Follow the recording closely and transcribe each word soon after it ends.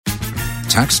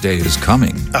Tax day is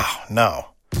coming. Oh, no.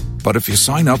 But if you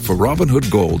sign up for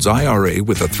Robinhood Gold's IRA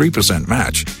with a 3%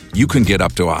 match, you can get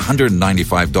up to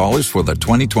 $195 for the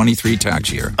 2023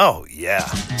 tax year. Oh, yeah.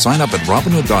 Sign up at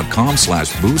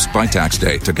Robinhood.com/boost by tax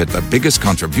day to get the biggest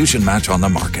contribution match on the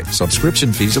market.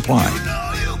 Subscription fees apply.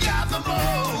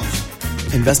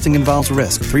 Investing involves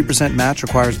risk. 3% match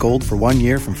requires gold for 1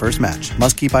 year from first match.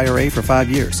 Must keep IRA for 5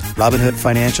 years. Robinhood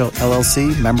Financial,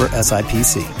 LLC, member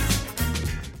SIPC.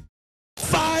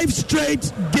 5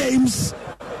 straight games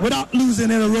without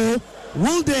losing in a row.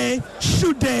 Will they?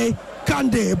 Should they? Can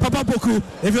they? Papa Poku,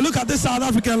 if you look at this South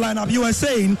African lineup, you were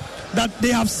saying that they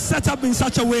have set up in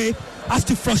such a way as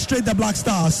to frustrate the Black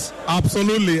Stars.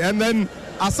 Absolutely. And then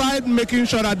aside making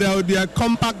sure that there will be a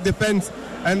compact defense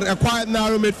and a quiet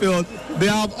narrow midfield, they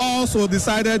have also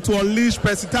decided to unleash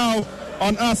Pesitao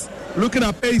on us, looking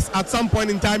at pace at some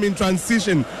point in time in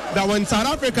transition, that when South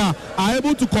Africa are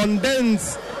able to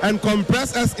condense and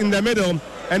compress us in the middle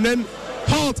and then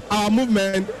halt our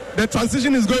movement, the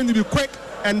transition is going to be quick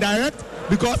and direct,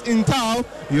 because in Tau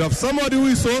you have somebody who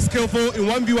is so skillful in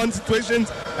 1v1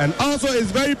 situations and also is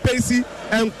very pacey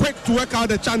and quick to work out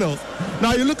the channels.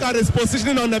 Now you look at his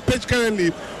positioning on the pitch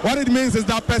currently, what it means is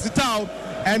that Pesitao,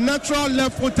 a natural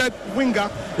left-footed winger,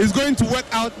 is going to work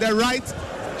out the right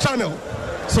channel.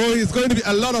 So it's going to be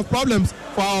a lot of problems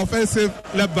for our offensive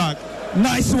left back.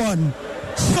 Nice one.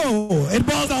 So it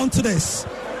boils down to this.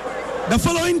 The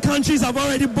following countries have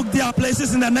already booked their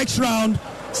places in the next round: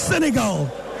 Senegal,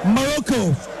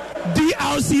 Morocco,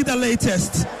 DRC the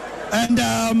latest, and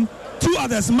 2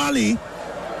 others, Mali.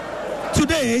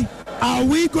 Today, are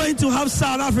we going to have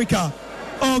South Africa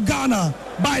or Ghana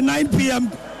by 9 p.m.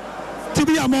 to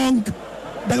be among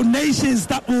the nations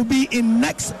that will be in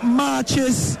next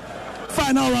March's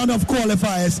final round of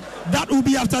qualifiers? That will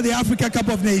be after the Africa Cup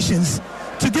of Nations.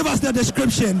 To give us the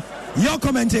description, your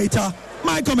commentator,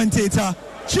 my commentator,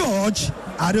 George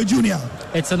Ado Jr.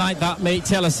 It's a night that may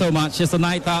tell us so much. It's a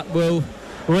night that will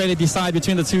really decide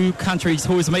between the 2 countries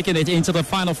who is making it into the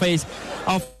final phase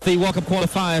of the World Cup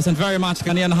qualifiers, and very much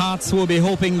Ghanaian hearts will be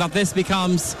hoping that this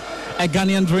becomes a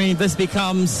Ghanaian dream, this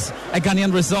becomes a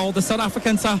Ghanaian result. The South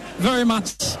Africans are very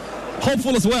much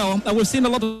hopeful as well, and we've seen a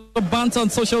lot of banter on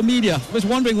social media. We're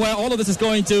wondering where all of this is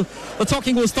going to. The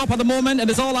talking will stop at the moment, and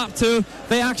it's all up to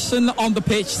the action on the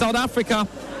pitch. South Africa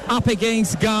up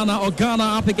against Ghana, or Ghana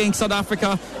up against South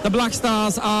Africa. The Black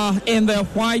Stars are in their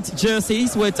white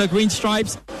jerseys with green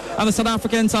stripes, and the South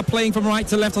Africans are playing from right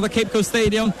to left of the Cape Coast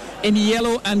Stadium in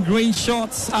yellow and green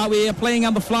shorts. We are playing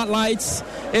under flat lights.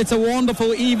 It's a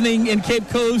wonderful evening in Cape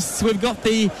Coast. We've got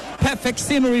the perfect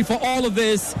scenery for all of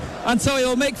this, and so it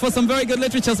will make for some very good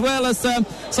literature, as well as some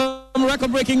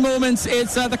record-breaking moments.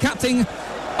 It's the captain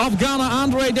of Ghana,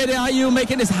 Andre Dede Ayew,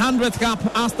 making his 100th cap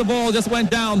as the ball just went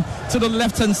down to the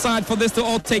left-hand side for this to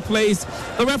all take place.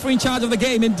 The referee in charge of the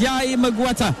game, Ndiaye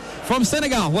Magueta from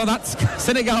Senegal. Well, that's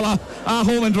Senegal are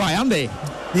home and dry, aren't they?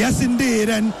 Yes, indeed,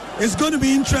 and it's going to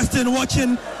be interesting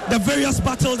watching the various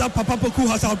battles that Papa Poku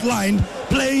has outlined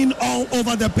playing all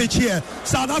over the pitch here.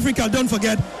 South Africa, don't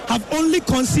forget, have only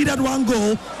conceded 1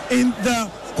 goal in the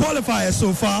qualifiers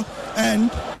so far,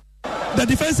 and the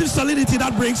defensive solidity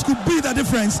that brings could be the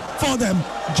difference for them.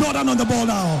 Jordan on the ball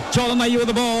now. Jordan Ayew with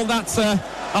the ball. That's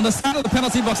on the side of the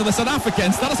penalty box of the South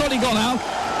Africans. That has already gone out,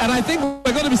 and I think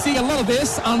we're going to be seeing a lot of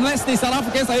this unless the South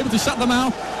Africans are able to shut them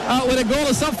out with a goal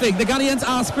or something. The Ghanaians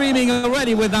are screaming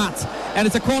already with that, and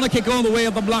it's a corner kick on the way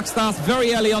of the Black Stars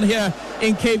very early on here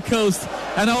in Cape Coast,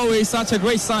 and always such a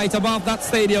great sight above that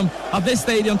stadium, of this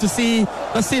stadium, to see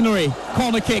the scenery.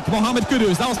 Corner kick, Mohamed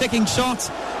Kudus, that was taking shots,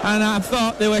 and I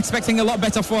thought they were expecting a lot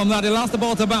better from that. They lost the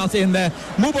ball to bounce in there.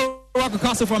 Mubarak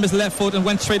Castle from his left foot and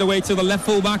went straight away to the left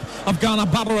fullback of Ghana,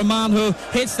 Baba Rahman, who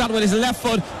hits that with his left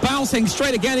foot, bouncing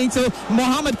straight again into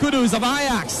Mohamed Kudus of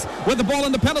Ajax with the ball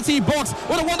in the penalty box.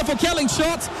 What a wonderful killing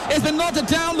shot. It's been nodded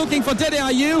down, looking for Dede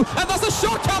Ayew, and there's a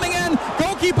shot coming in.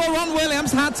 Goalkeeper Ron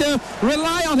Williams had to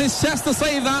rely on his chest to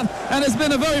save that, and it's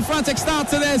been a very frantic start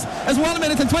to this. It's 1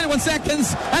 minute and 21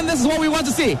 seconds, and this is what we want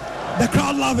to see. The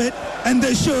crowd love it, and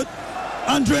they should.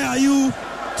 Andre Ayew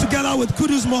together with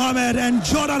Kudus Mohamed and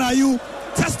Jordan Ayew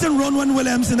testing Ronwen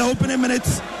Williams in the opening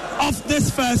minutes of this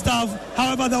first half.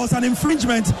 However, there was an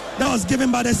infringement that was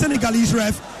given by the Senegalese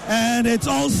ref, and it's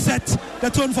all set the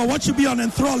tone for what should be an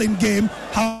enthralling game.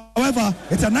 However,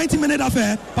 it's a 90-minute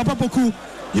affair. Papa Poku,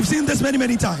 you've seen this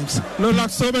many times. No, like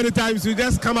so many times, you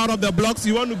just come out of the blocks,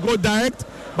 you want to go direct,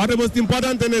 but the most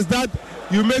important thing is that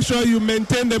you make sure you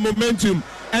maintain the momentum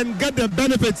and get the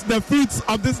benefits, the fruits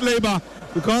of this labor,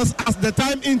 because as the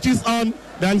time inches on,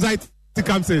 the anxiety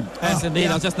comes in. Yes, indeed.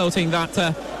 I was just noting that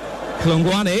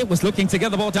Klungwane was looking to get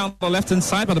the ball down the left-hand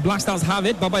side, but the Black Stars have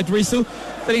it. Baba Idrisu,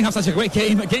 they didn't have such a great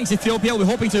game against Ethiopia. We're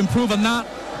hoping to improve on that.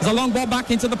 There's a long ball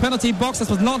back into the penalty box. This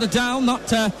was nodded down,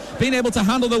 not being able to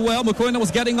handle it well. Mokoena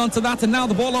was getting onto that, and now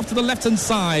the ball off to the left-hand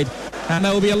side. And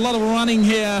there will be a lot of running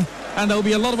here, and there will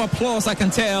be a lot of applause, I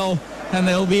can tell, and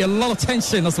there will be a lot of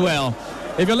tension as well.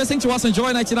 If you're listening to us on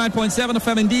Joy 99.7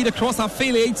 FM, indeed across our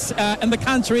affiliates in the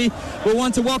country, we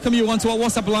want to welcome you onto our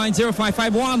WhatsApp line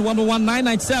 0551 111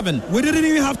 997. We didn't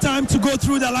even have time to go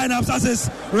through the lineups as is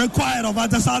required of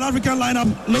us. The South African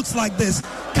lineup looks like this.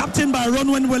 Captained by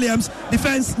Ronwen Williams,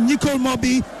 defense Nicole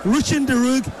Mobi, Rushin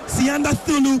Derug, Sianda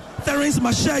Thulu, Terence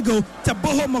Mashego,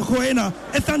 Teboho Mokoena,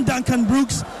 Ethan Duncan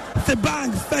Brooks,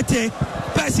 Thebang Fete,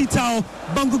 Percy Tau,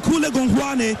 Bangukule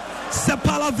Gongwane,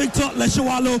 Sepala Victor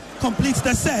Leshawalo completes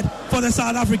the set for the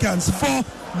South Africans. For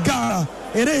Ghana,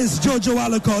 it is Jojo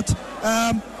Walcott.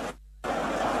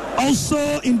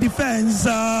 Also in defense,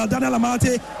 Daniel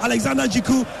Amate, Alexander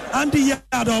Jiku, Andy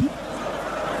Yadom,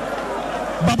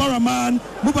 Baba Rahman,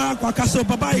 Mubarak Wakaso,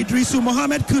 Baba Idrisu,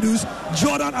 Mohamed Kudus,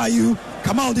 Jordan Ayew,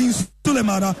 Kamaldeen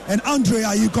Sulemana, and Andre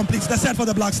Ayew completes the set for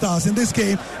the Black Stars in this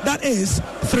game. That is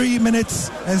 3 minutes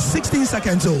and 16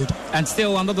 seconds old. And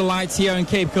still under the lights here in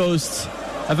Cape Coast.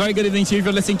 A very good evening to you if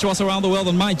you're listening to us around the world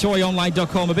on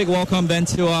myjoyonline.com. A big welcome then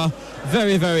to our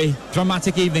very, very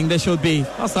dramatic evening this should be.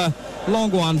 That's a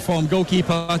long one from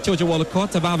goalkeeper Jojo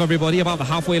Walcott above everybody, about the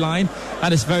halfway line,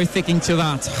 and it's very thick into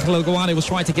that. Klungwane was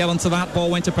trying to get onto that. Ball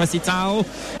went to Percy Tau,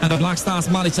 and the Black Stars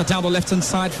managed to down the left-hand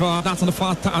side for that on the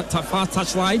far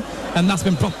touch line, and that's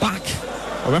been brought back.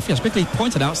 A referee has quickly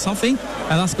pointed out something,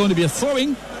 and that's going to be a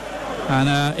throwing.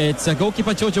 And it's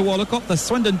goalkeeper Jojo Walcott, the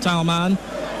Swindon Town man,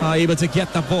 able to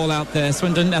get the ball out there.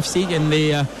 Swindon FC in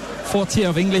the fourth tier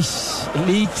of English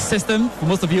league system.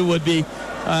 Most of you would be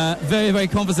very, very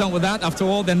confident with that. After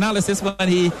all, the analysis when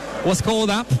he was called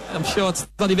up, I'm sure it's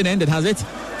not even ended, has it?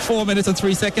 4 minutes and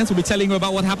 3 seconds. We'll be telling you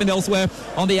about what happened elsewhere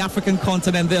on the African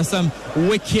continent. There's some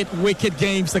wicked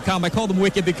games to come. I call them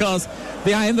wicked because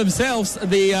they are in themselves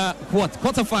the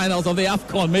quarterfinals of the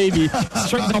AFCON, maybe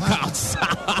straight knockouts.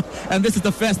 And this is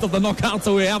the first of the knockouts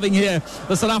that we're having here.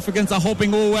 The South Africans are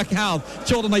hoping it will work out.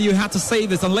 Jordan Ayew had to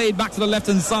save this and lay it back to the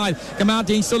left-hand side.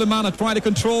 Kamaldeen Sulemana trying to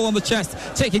control on the chest,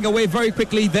 taking away very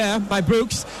quickly there by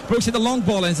Brooks. Brooks hit the long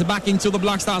ball and it's back into the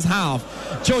Black Stars half.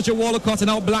 Jojo Walcott in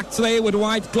all black today with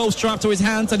white close strap to his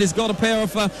hands, and he's got a pair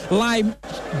of lime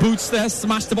boots there.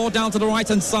 Smashed the ball down to the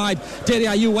right-hand side. Dede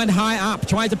Ayew went high up,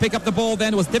 tried to pick up the ball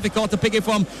then. It was difficult to pick it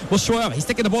from Bushra. He's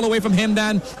taking the ball away from him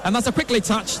then, and that's a quickly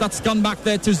touch that's gone back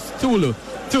there to Thulu.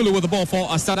 Thulu with the ball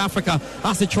for South Africa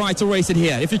as they try to race it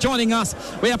here. If you're joining us,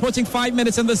 we are approaching 5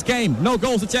 minutes in this game. No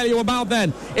goals to tell you about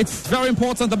then. It's very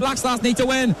important. The Black Stars need to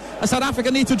win. South Africa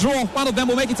need to draw. One of them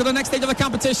will make it to the next stage of the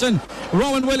competition.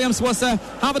 Rowan Williams was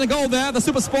having a goal there. The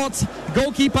Super Sports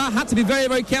goalkeeper had to be very,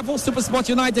 very careful. Super Sports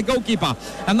United goalkeeper.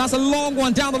 And that's a long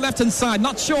one down the left-hand side.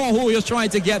 Not sure who he was trying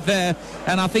to get there.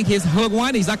 And I think his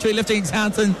Klungwane, he's actually lifting his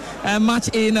hands and much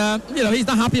in, he's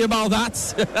not happy about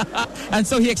that. And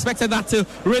so he expected that to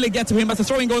really get to him. But the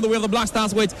throwing goal the way of the Black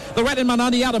Stars with the red and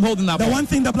Manani Adam holding that The ball. one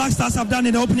thing the Black Stars have done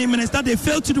in the opening minutes that they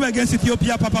failed to do against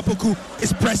Ethiopia, Papapoku,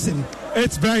 is pressing.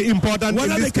 It's very important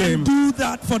Whether in this they game. can do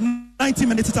that for 90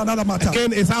 minutes is another matter.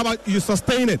 Again, it's how about you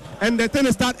sustain it. And the thing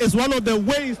is that is one of the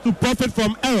ways to profit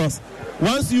from errors.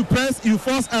 Once you press, you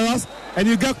force errors, and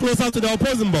you get closer to the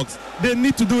opposing box. They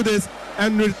need to do this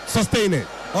and sustain it.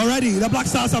 Already, the Black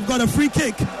Stars have got a free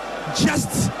kick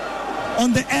just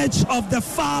on the edge of the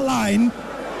far line,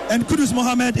 and Kudus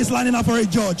Mohammed is lining up for it,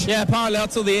 George. Yeah, parallel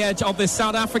to the edge of the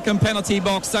South African penalty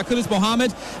box. Kudus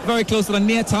Mohammed very close to the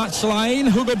near touch line.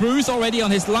 Hugo Bruce already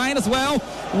on his line as well.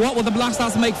 What will the Black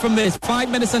Stars make from this? 5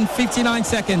 minutes and 59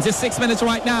 seconds. It's 6 minutes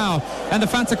right now, and the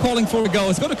fans are calling for a goal.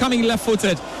 It's going to come in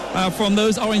left-footed from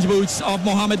those orange boots of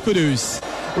Mohamed Kudus.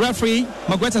 Referee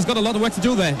Magweta's got a lot of work to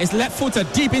do there. It's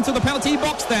left-footed deep into the penalty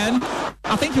box then.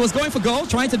 I think he was going for goal,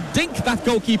 trying to dink that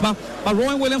goalkeeper, but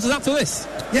Rowan Williams is up to this.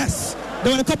 Yes,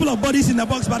 there were a couple of bodies in the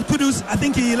box, but Kudus, I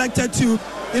think he elected to,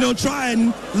 try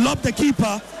and lob the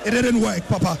keeper. It didn't work,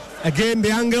 Papa. Again,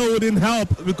 the angle wouldn't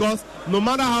help because no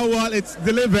matter how well it's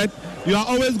delivered, you are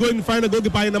always going to find a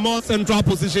goalkeeper in a more central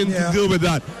position to deal with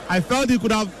that. I felt he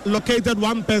could have located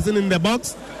one person in the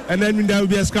box, and then there will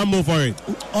be a scramble for it.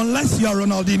 Unless you are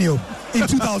Ronaldinho in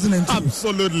 2002.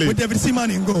 Absolutely. With David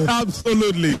Seaman in goal.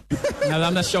 Absolutely. No,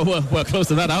 I'm not sure we're close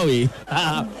to that, are we?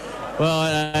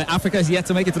 Africa is yet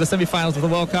to make it to the semi-finals of the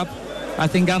World Cup. I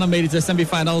think Ghana made it to the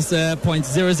semi-finals,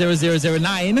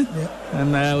 0.00009,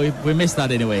 and we missed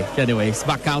that anyway. Anyway, it's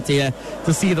back out here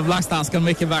to see the Black Stars can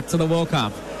make it back to the World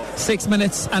Cup. 6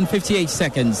 minutes and 58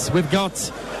 seconds. We've got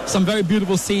some very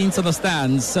beautiful scenes in the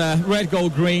stands. Red,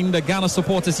 gold, green, the Ghana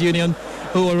Supporters Union,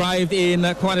 who arrived in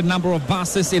quite a number of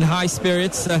buses in high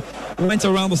spirits, went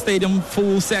around the stadium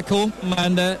full circle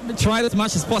and tried as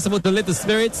much as possible to lift the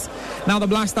spirits. Now the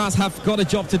Black Stars have got a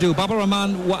job to do. Baba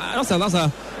Rahman,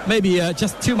 that's maybe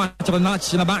just too much of a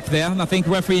nudge in the back there, and I think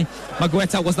referee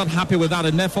Magueta was not happy with that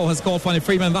and therefore has called for an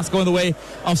infringement. That's going the way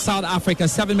of South Africa.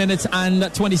 7 minutes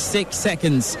and 26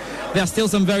 seconds. There are still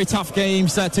some very tough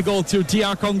games to go through.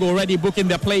 DR Congo already booking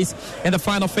their place in the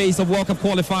final phase of World Cup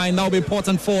qualifying. That will be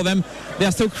important for them. There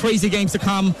are still crazy games to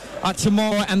come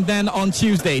tomorrow and then on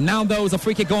Tuesday. Now those, a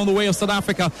free kick going the way of South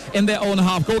Africa in their own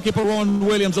half. Goalkeeper Ron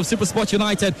Williams of SuperSport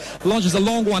United launches a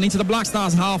long one into the Black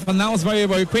Stars half, and that was very,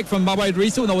 very quick from Baba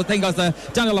Idrisu. And I would think as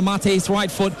Daniel Amate's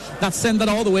right foot that sent that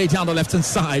all the way down the left-hand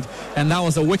side, and that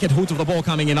was a wicked hoot of the ball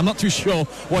coming in. I'm not too sure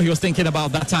what he was thinking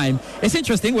about that time. It's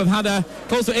interesting. We've had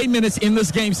close to 8 minutes in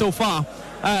this game so far.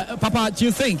 Papa, do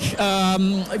you think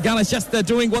Ghana is just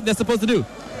doing what they're supposed to do?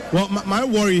 Well, my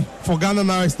worry for Ghana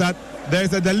now is that there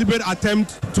is a deliberate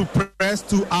attempt to press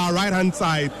to our right-hand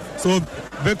side. So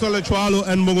Victor Lechualo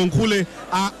and Mogonkule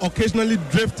are occasionally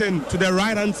drifting to the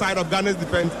right-hand side of Ghana's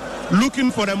defense,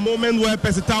 looking for the moment where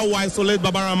Pesitao will isolate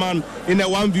Baba Rahman in a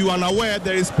 1v1, aware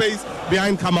there is space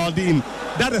behind Kamaldeen.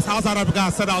 That is how South Africa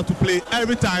has set out to play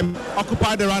every time,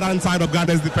 occupy the right-hand side of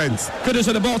Ghana's defense. Kudos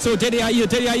with the ball to Dede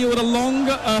Ayew with a long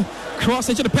cross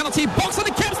into the penalty box, and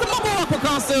he keeps the ball up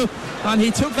across to, and he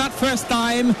took that first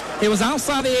time. He was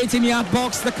outside the 18-yard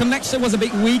box. The connection was a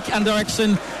bit weak and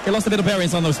direction. He lost a bit of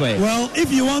bearings on those way. Well,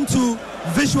 if you want to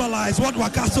visualize what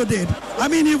Wakaso did, I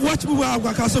mean, you've watched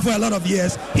Wakaso for a lot of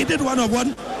years. He did one of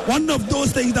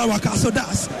those things that Wakaso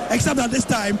does, except that this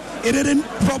time it didn't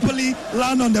properly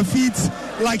land on the feet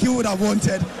like he would have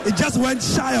wanted. It just went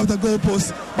shy of the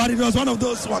goalpost, but it was one of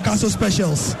those Wakaso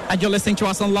specials. And you're listening to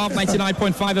us on Love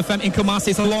 99.5 FM in Kumasi.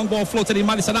 It's a long ball floated in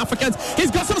by the South Africans.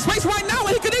 He's got some space right now, and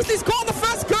he could easily score the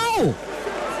first goal.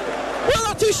 We're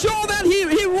not too sure that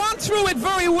he ran through it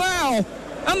very well,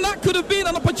 and that could have been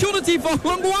an opportunity for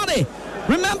Hlongwane.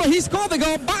 Remember, he scored the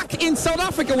goal back in South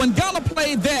Africa when Ghana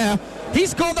played there. He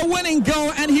scored the winning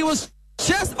goal, and he was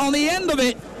just on the end of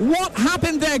it. What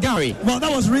happened there, Gary? Well,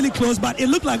 that was really close, but it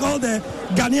looked like all the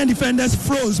Ghanaian defenders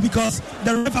froze because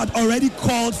the ref had already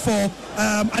called for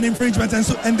an infringement,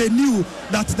 and they knew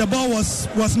that the ball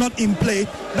was not in play.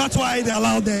 That's why they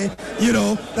allowed the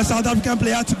South African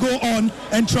player to go on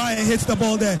and try and hit the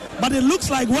ball there. But it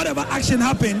looks like whatever action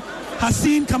happened has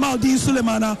seen Kamaldeen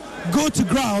Sulemana go to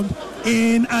ground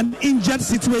in an injured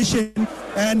situation,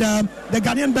 and the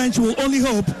Ghanaian bench will only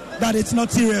hope that it's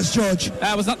not serious, George.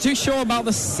 I was not too sure about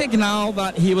the signal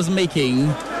that he was making,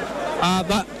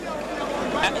 but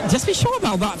just be sure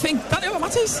about that. I think Daniel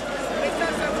Amate's.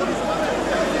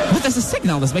 But there's a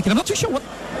signal that's making. I'm not too sure what.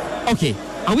 Okay,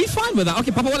 are we fine with that?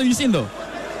 Okay, Papa, what have you seen though?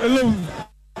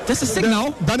 Just a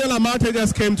signal. Daniel Amate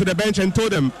just came to the bench and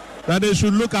told them that they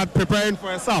should look at preparing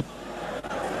for a sub.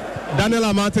 Daniel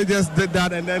Amate just did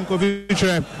that, and then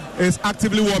Kovic is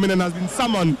actively warming and has been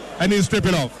summoned, and he's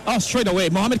stripping off. Oh, straight away.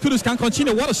 Mohamed Kudus can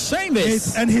continue. What a shame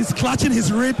this. And he's clutching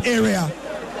his rib area.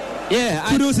 Yeah.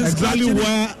 Kudus is exactly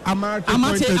where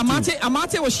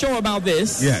Amate was sure about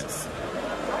this. Yes.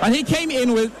 And he came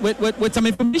in with some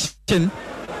information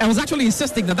and was actually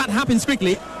insisting that happens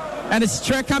quickly. And it's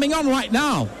coming on right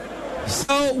now.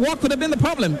 So what could have been the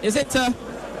problem? Is it...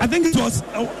 I think it was...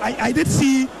 I did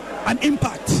see an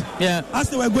impact as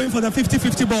they were going for the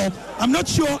 50-50 ball. I'm not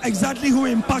sure exactly who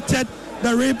impacted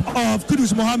the rib of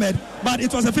Kudus Mohammed, but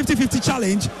it was a 50-50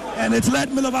 challenge, and it led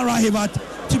Milovan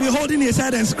Rahivat to be holding his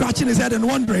head and scratching his head and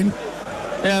wondering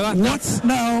what's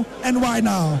now and why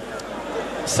now.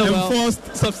 So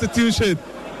enforced substitution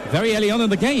very early on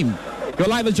in the game. You're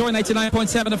live at Joy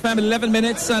 99.7 FM, 11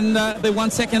 minutes and the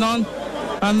 1 second on.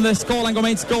 And the scoreline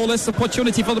remains scoreless.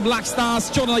 Opportunity for the Black Stars.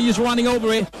 Jordan Ayew is running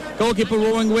over it. Goalkeeper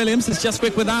Rowan Williams is just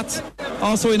quick with that.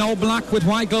 Also in all black with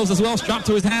white gloves as well, strapped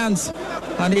to his hands.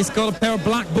 And he's got a pair of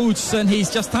black boots, and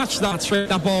he's just touched that. Straight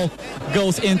that ball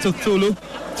goes into Tulu.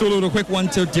 Tulu, the quick one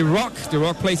to Dirok.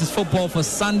 Dirok plays his football for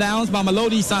Sundowns.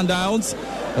 Mamelodi Sundowns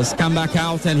has come back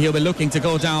out, and he'll be looking to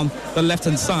go down the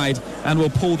left-hand side and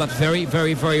will pull that very,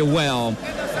 very, very well.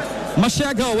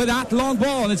 Mashego with that long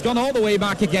ball, and it's gone all the way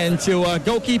back again to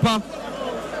goalkeeper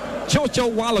Jojo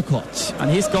Walcott,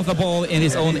 and he's got the ball in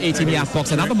his own 18-yard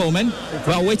box. Another moment,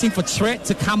 we're waiting for Tret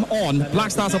to come on.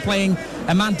 Black Stars are playing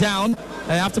a man down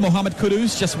after Mohamed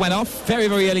Kudus just went off very,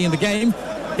 very early in the game.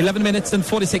 11 minutes and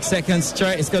 46 seconds.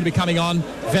 Tret is going to be coming on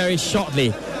very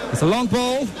shortly. It's a long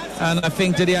ball, and I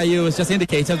think Dede Ayew has just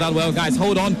indicated that, well, guys,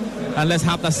 hold on. And let's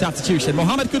have the substitution.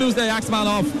 Mohamed Kudus, the X-man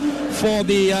off for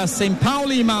the St.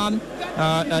 Pauli man,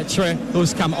 Tre,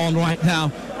 who's come on right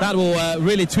now. That will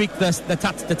really tweak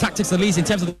the tactics, at least in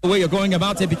terms of the way you're going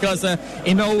about it, because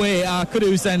in no way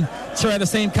Kudus and Tre are the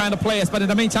same kind of players. But in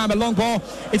the meantime, a long ball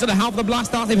into the half of the Black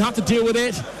Stars. They've had to deal with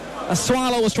it. A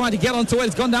Swallow was trying to get onto it.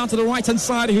 It's gone down to the right-hand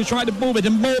side. Who tried to move it?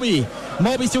 And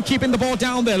Moby still keeping the ball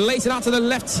down there. Lays it out to the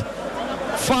left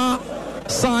far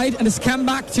side, and it's come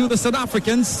back to the South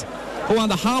Africans, who are on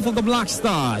the half of the Black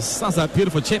Stars. That's a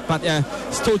beautiful chip, but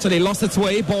it's totally lost its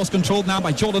way. Ball's controlled now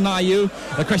by Jordan Ayew,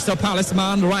 the Crystal Palace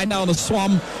man, right now in the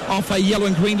swarm of yellow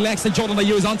and green legs. And Jordan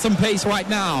Ayew is on some pace right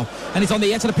now, and he's on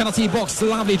the edge of the penalty box.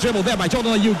 Lovely dribble there by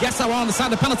Jordan Ayew. Gets around the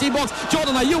side of the penalty box.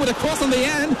 Jordan Ayew with a cross on the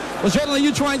end. Was Jordan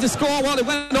Ayew trying to score? Well, it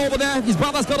went over there. His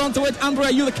brothers got onto it. Andre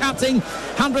Ayew, the captain,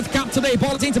 100th cap today.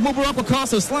 Ball it into Mubarak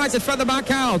Okaso. Slides it further back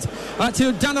out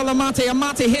to Daniel Amate.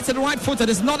 Amate hits it right-footed.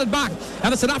 It's nodded back,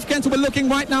 and the South Africans will be looking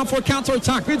right now for a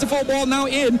counter-attack. Beautiful ball now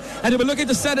in, and they'll be looking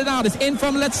to set it out. It's in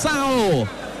from Letsao.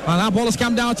 Well, that ball has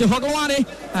come down to Hogolani,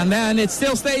 and then it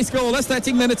still stays goalless.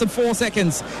 13 minutes and 4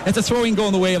 seconds. It's a throwing goal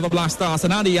in the way of the Black Stars,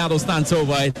 and Andy Yado stands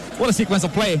over it. What a sequence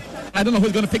of play. I don't know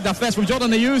who's going to pick that first from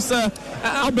Jordan Ayew's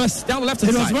outburst down the left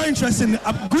side. It was very interesting.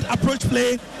 A good approach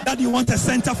play that you want a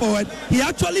centre forward. He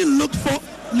actually looked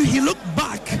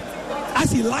back,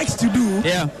 as he likes to do.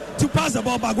 Yeah. To pass the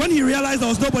ball back. When he realized there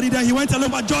was nobody there, he went and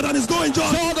looked, but Jordan is going.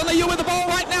 Jordan Ayew with the ball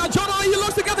right now. Jordan Ayew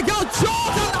looks to get the goal.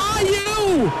 Jordan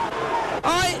Ayew!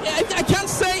 I can't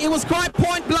say it was quite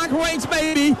point blank range,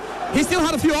 maybe. He still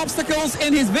had a few obstacles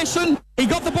in his vision. He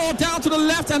got the ball down to the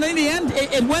left, and in the end,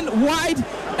 it went wide.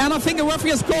 And I think the referee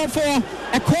has called for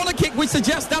a corner kick, which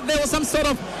suggests that there was some sort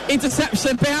of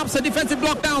interception, perhaps a defensive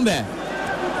block down there.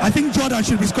 I think Jordan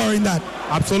should be scoring that.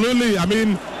 Absolutely. I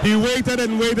mean, he waited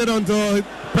and waited until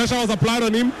pressure was applied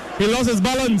on him. He lost his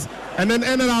balance and then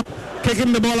ended up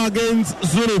kicking the ball against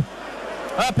Zulu.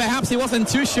 Perhaps he wasn't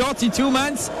too short in 2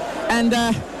 months, and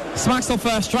smacks of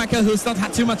a striker who's not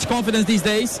had too much confidence these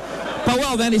days. But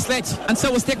well, then he's late, and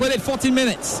so we'll stick with it. 14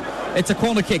 minutes. It's a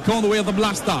corner kick going the way of the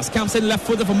Black Stars. Comes in left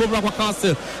footer from Mubarak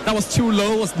Wakasu. That was too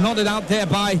low. Was nodded out there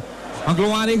by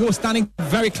Angloani, who was standing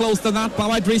very close to that.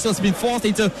 Bawa Idris has been forced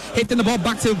into hitting the ball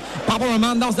back to Baba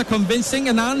Rahman. That was the convincing,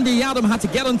 and Andy Adam had to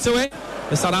get onto it.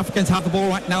 The South Africans have the ball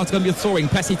right now. It's going to be a throwing.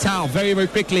 Percy Tau very, very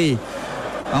quickly.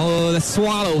 Oh, the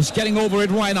Swallows getting over it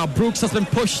right now. Brooks has been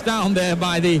pushed down there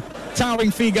by the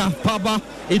towering figure, Baba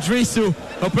Idrisu,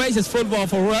 who plays his football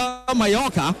for Real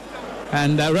Mallorca.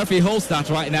 And referee holds that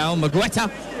right now, Magueta.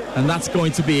 And that's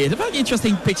going to be it. Very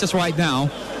interesting pictures right now.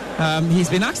 He's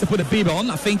been asked to put a bib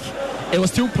on. I think it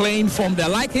was too plain from their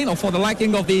liking, or for the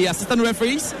liking of the assistant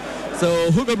referees. So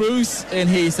Hugo Bruce in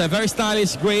his very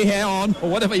stylish grey hair on, or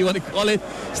whatever you want to call it,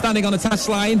 standing on the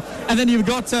touchline. And then you've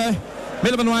got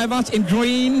Milovan Rajvac in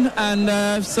green,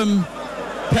 and some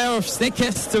pair of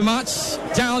sneakers to match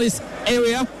down this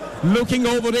area, looking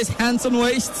over this handsome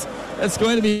waist. It's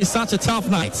going to be such a tough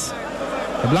night.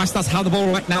 The Black Stars have the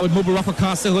ball right now with Mubarak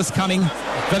Okaso, who is coming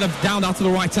further down to the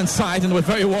right-hand side, and we're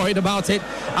very worried about it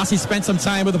as he spent some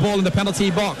time with the ball in the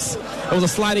penalty box. It was a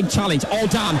sliding challenge, all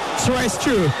done. Tre's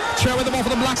true. Tre with the ball for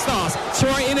the Black Stars.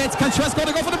 Tre in it. Can Tre score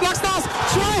to go for the Black Stars?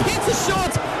 Tre hits a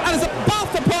shot, and it's above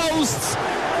the post.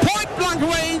 Point blank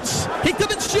range. He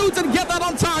couldn't shoot and get that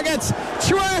on target.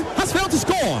 Tre has failed to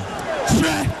score.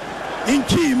 Tre in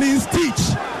key means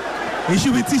teach. He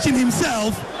should be teaching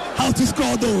himself how to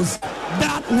score those.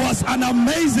 That was an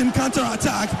amazing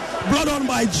counter-attack brought on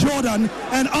by Jordan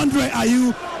and Andre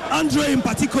Ayew. Andre in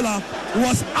particular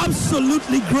was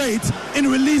absolutely great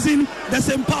in releasing the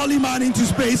St. Pauli man into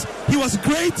space. He was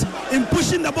great in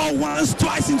pushing the ball once,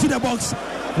 twice into the box.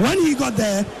 When he got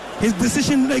there, his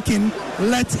decision-making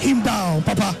let him down,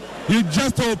 Papa. You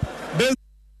just hope this.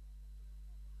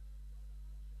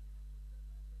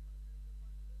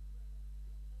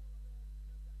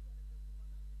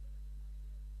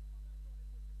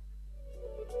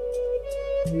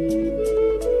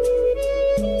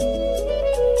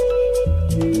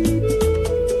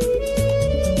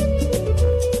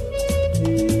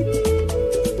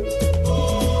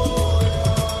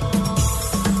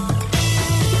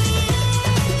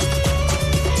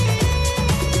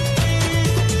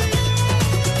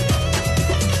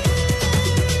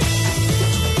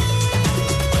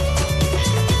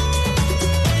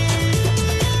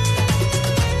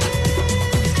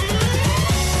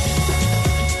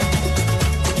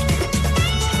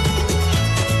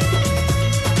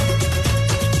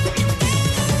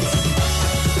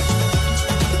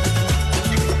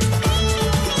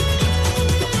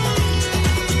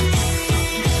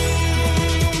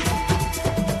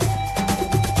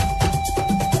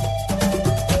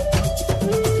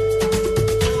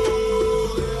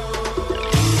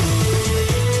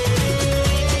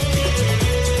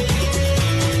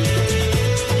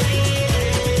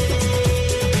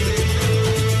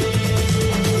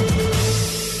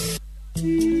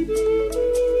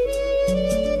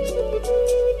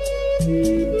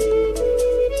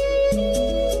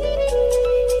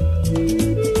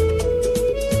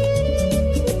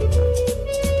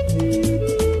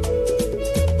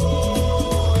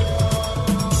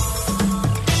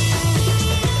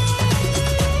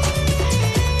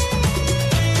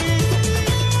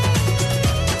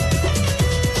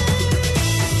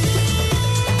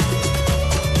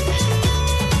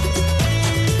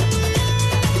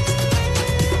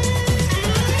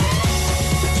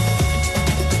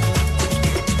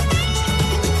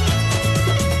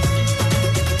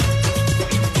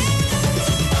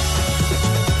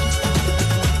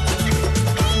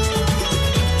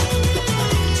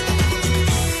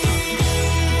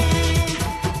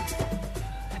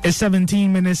 It's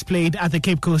 17 minutes played at the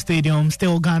Cape Coast Stadium.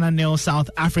 Still Ghana 0, South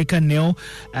Africa 0.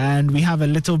 And we have a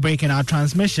little break in our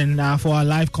transmission for our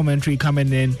live commentary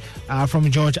coming in from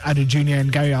George Addo Jr.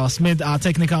 and Gary Al Smith. Our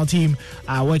technical team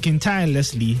are working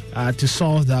tirelessly to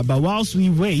solve that. But whilst we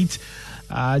wait,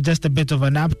 just a bit of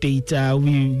an update.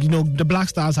 The Black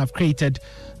Stars have created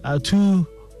 2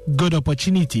 good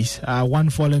opportunities. One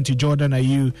falling to Jordan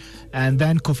Ayew, and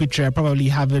then Kofi Tre probably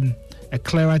having a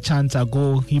clearer chance at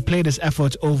goal. He played his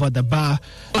effort over the bar.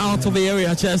 Out of the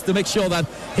area just to make sure that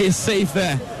he's safe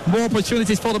there. More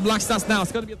opportunities for the Black Stars now.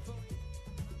 It's going to be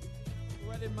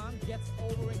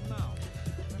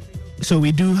So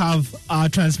we do have our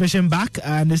transmission back,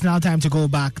 and it's now time to go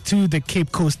back to the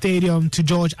Cape Coast Stadium to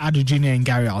George Addo Jr. and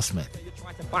Gary Al Smith.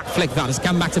 Back flick that. It's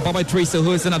come back to Baba Idrissa,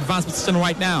 who is in advanced position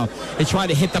right now. He tried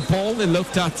to hit the ball. It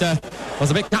looked at was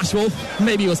a bit casual.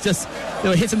 Maybe it was just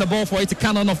hitting the ball for it to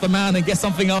cannon off the man and get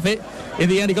something off it. In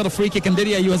the end, he got a free kick, and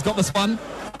Didier has got this one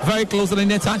very close to the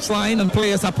near touchline, and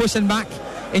players are pushing back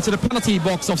into the penalty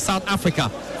box of South Africa.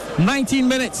 19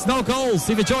 minutes, no goals.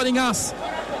 If you're joining us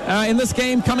in this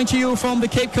game, coming to you from the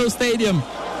Cape Coast Stadium,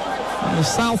 the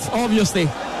south, obviously,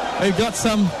 we've got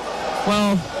some,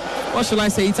 what shall I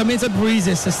say, intermittent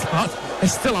breezes.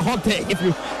 It's still a hot day if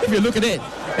you look at it.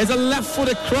 There's a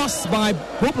left-footed cross by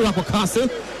Motivational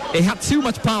Okasu. He had too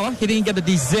much power. He didn't get the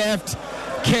deserved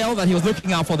kill that he was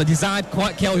looking out for, the desired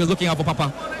kill he was looking out for,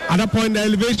 Papa. At that point, the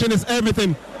elevation is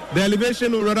everything. The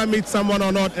elevation will rather meet someone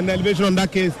or not, and the elevation on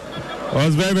that case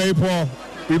was very, very poor.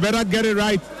 We better get it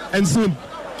right, and soon.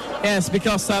 Yes,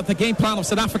 because the game plan of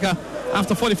South Africa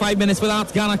after 45 minutes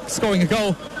without Ghana scoring a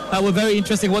goal were very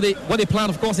interesting. What they planned,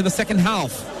 of course, in the second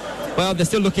half. Well, they're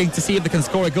still looking to see if they can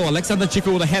score a goal. Alexander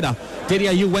Chiku with a header.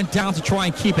 Didier Ayew went down to try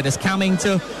and keep it. It's coming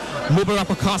to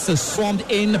Motivational Okasu, swarmed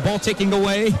in, the ball taking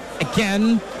away.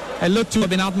 Again, it looked to have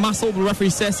been out-muscled. The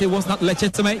referee says it was not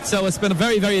legitimate. So it's been a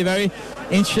very, very, very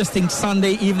interesting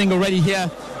Sunday evening already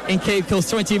here in Cape Coast.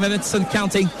 20 minutes and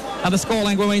counting. And the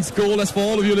scoreline remains goalless for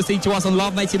all of you listening to us on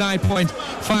Love 99.5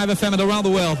 FM and around the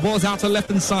world. Ball's out to the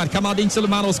left-hand side. Kamaldeen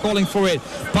Sulemano's calling for it.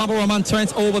 Baba Rahman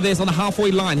turns over this on the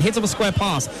halfway line. Hits of a square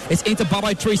pass. It's into Baba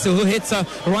Idrissa, who hits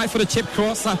right for the chip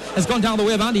cross. Has gone down the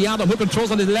way of Andy Adam, who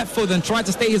controls on his left foot and tried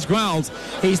to stay his ground.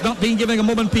 He's not being given a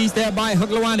moment peace there by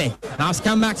Huglawane. Now it's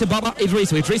come back to Baba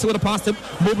Idrissa. Idrissa would have passed to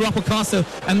Motivational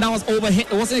Okasu, and now it's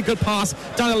overhit. It wasn't a good pass.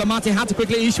 Daniel Lamate had to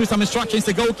quickly issue some instructions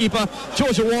to goalkeeper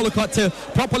Georgia Wallacott to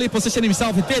properly position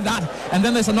himself. He did that, and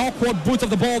then there's an awkward boot of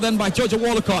the ball then by Georgia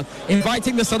Wallacott,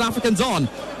 inviting the South Africans on.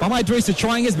 Baba Idrissa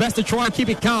trying his best to try and keep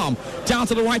it calm. Down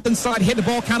to the right hand side, hit the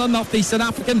ball cannon off the South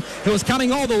African, who was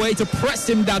coming all the way to press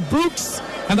him, that Brooks,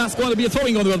 and that's going to be a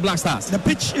throwing on the Black Stars. The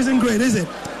pitch isn't great, is it?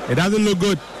 It doesn't look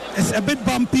good. It's a bit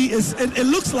bumpy. It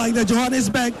looks like the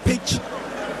Johannesburg pitch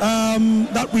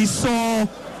that we saw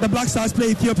the Black Stars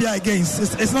play Ethiopia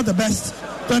against. It's not the best,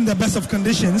 not in the best of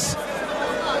conditions.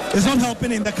 It's not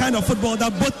helping in the kind of football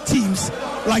that both teams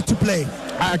like to play.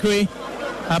 I agree,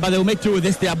 but they'll make through with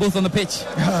this. They are both on the pitch,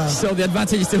 so the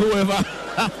advantage is to whoever.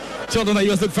 Jordan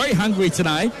Ayew looked very hungry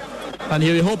tonight, and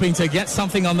he'll be hoping to get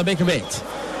something on the back of it.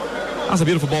 That's a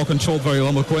beautiful ball, controlled very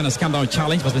well. Mokoena has come down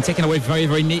challenge, but has been taken away very,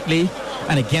 very neatly.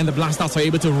 And again, the Black Stars are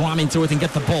able to ram into it and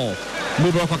get the ball.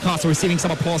 Motivational Okasu receiving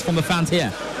some applause from the fans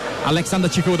here. Alexander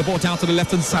Chiku with the ball down to the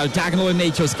left-hand side, diagonal in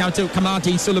nature. It's come to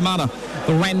Kamaldeen Sulemano,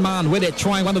 the Ren man with it,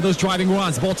 trying one of those driving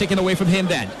runs. Ball taken away from him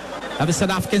then. Now the South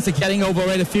Africans are getting over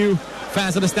it. A few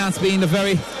fans of the stands being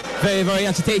very, very, very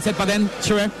agitated. But then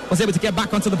Chure was able to get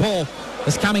back onto the ball.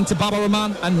 It's coming to Baba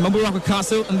Rahman and Motivational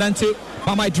Okasu, and then to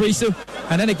Baba Idrissa,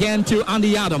 and then again to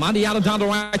Andy Adam. Andy Adam down the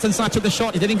right-hand side took the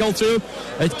shot. It didn't go through.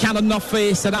 It cannoned off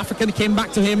a South African, came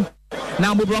back to him.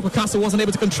 Now Motivational Okasu wasn't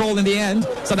able to control in the end.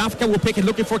 South Africa will pick it,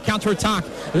 looking for a counter-attack.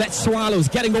 Let's Swallows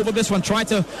getting over this one, try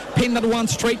to pin that one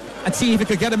straight and see if it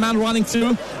could get a man running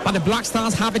through. But the Black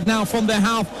Stars have it now from their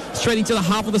half, straight into the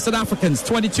half of the South Africans.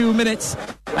 22 minutes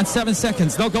and 7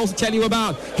 seconds. No goals to tell you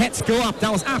about. Heads go up.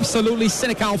 That was absolutely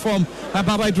cynical from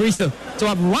Baba Idrissa. So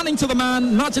I'm running to the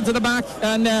man, nudge into the back,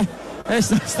 and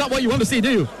it's not what you want to see,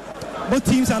 do you? Both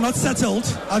teams are not settled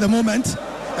at the moment.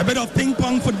 A bit of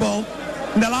ping-pong football.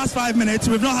 In the last 5 minutes,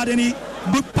 we've not had any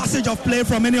good passage of play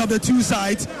from any of the two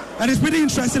sides, and it's pretty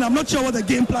interesting. I'm not sure what the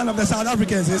game plan of the South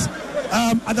Africans is.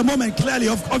 At the moment, clearly,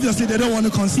 obviously, they don't want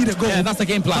to concede a goal. Yeah, that's the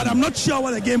game plan. But I'm not sure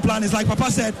what the game plan is. Like Papa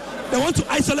said, they want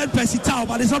to isolate Percy Tau,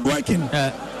 but it's not working.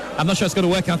 I'm not sure it's going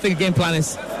to work. I think the game plan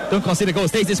is don't concede a goal.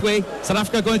 Stays this way. South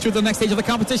Africa going through to the next stage of the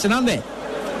competition, aren't they?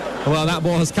 Well, that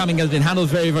ball has been handled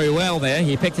very, very well there.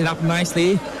 He picked it up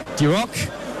nicely. Duroc.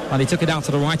 And he took it out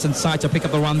to the right-hand side to pick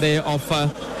up the run there of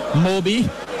Moby.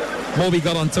 Moby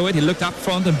got onto it. He looked up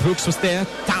front and Brooks was there.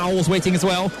 Tao was waiting as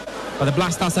well. But the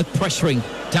Black Stars are pressuring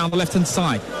down the left-hand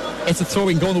side. It's a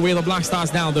throwing going the way of the Black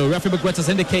Stars now, though. Referee McGuire's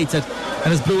indicated,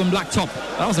 and his blue and black top.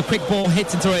 That was a quick ball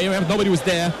hit into an area. Nobody was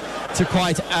there to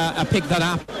quite pick that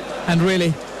up. And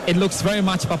really, it looks very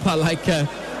much, Papa, like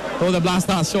the Black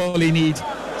Stars surely need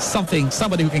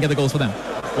somebody who can get the goals for them.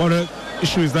 Well, the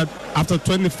issue is that after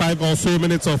 25 or so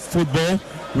minutes of football,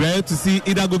 we are able to see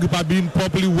either goalkeeper being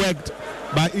properly worked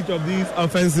by each of these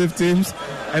offensive teams,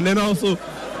 and then also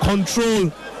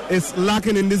control is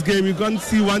lacking in this game. You can't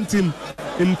see one team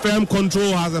in firm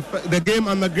control, has the game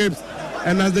on the grips,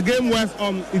 and as the game wears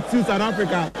on, it suits South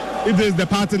Africa if there's the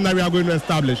pattern that we are going to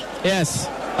establish. Yes,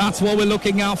 that's what we're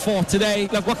looking out for today.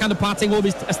 Look, what kind of pattern will be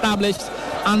established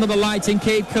under the lights in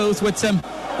Cape Coast with some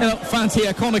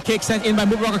fancy corner kick sent in by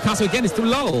Mubarak Castle. Again, it's too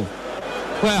low.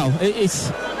 Well,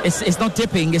 it's not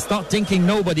dipping, it's not dinking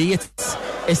nobody,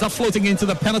 it's not floating into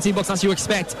the penalty box as you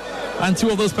expect. And two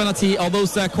of those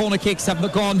corner kicks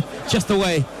have gone just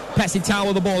away. Pesci Tower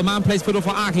with the ball. The man plays football for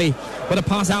Ackley. With a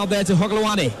pass out there to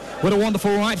Hoglowane. With a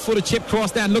wonderful right-footed chip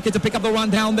cross there. And looking to pick up the run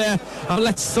down there.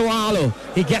 Let's Soalo.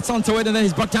 He gets onto it and then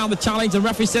he's brought down the challenge. And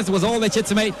referee says it was all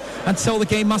legitimate until the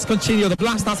game must continue. The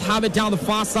Black Stars have it down the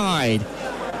far side.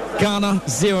 Ghana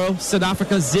 0, South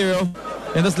Africa 0.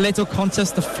 In this little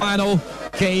contest, the final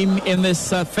game in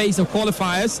this phase of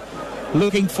qualifiers.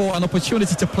 Looking for an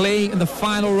opportunity to play in the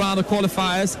final round of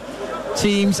qualifiers.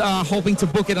 Teams are hoping to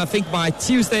book it. I think by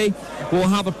Tuesday we'll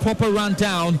have a proper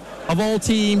rundown of all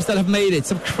teams that have made it.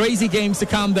 Some crazy games to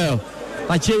come though.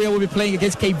 Nigeria will be playing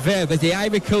against Cape Verde. There's the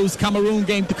Ivory Coast Cameroon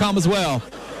game to come as well.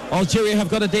 Algeria have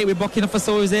got a date with Burkina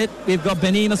Faso, is it? We've got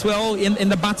Benin as well in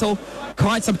the battle.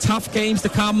 Quite some tough games to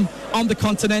come on the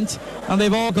continent, and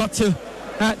they've all got to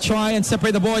try and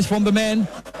separate the boys from the men,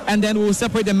 and then we'll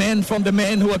separate the men from the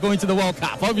men who are going to the World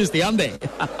Cup, obviously, aren't they?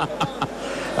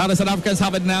 Now the South Africans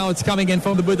have it now. It's coming in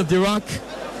from the boot of Dirac,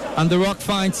 and Dirac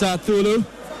finds Thulu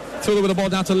with the ball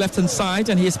down to the left-hand side,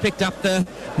 and he has picked up the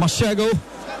Mashego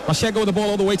with the ball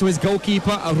all the way to his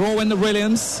goalkeeper, Rowan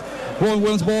Williams. Rowan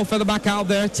Williams' ball further back out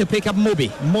there to pick up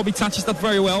Moby. Moby touches that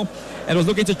very well and was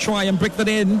looking to try and break that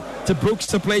in to Brooks,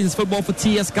 to play his football for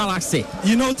TS Galaxy.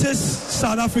 You notice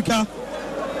South Africa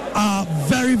are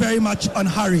very, very much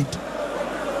unhurried.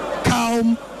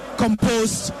 Calm,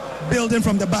 composed, building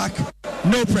from the back,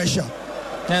 no pressure.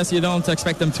 Yes, you don't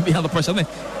expect them to be under pressure. I mean,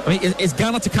 it's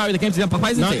Ghana to carry the game to them, Papa,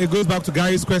 isn't it? It goes back to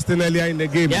Gary's question earlier in the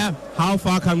game. Yeah. How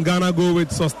far can Ghana go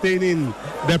with sustaining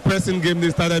the pressing game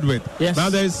they started with? Yes. Now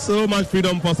there is so much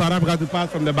freedom for South Africa to pass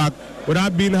from the back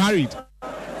without being hurried.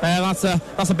 That's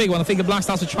a big one. I think the Black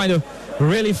Stars are trying to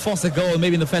really force a goal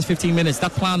maybe in the first 15 minutes.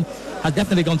 That plan has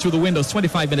definitely gone through the windows.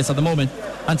 25 minutes at the moment.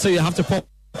 And so you have to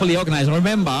properly organize. And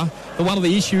remember, one of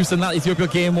the issues in that Ethiopia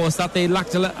game was that they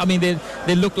lacked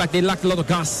they looked like they lacked a lot of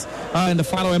gas in the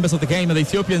final embers of the game, and the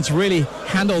Ethiopians really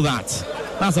handled that.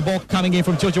 That's the ball coming in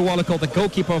from Jojo Wallacott, the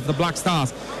goalkeeper of the Black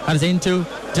Stars. And it's into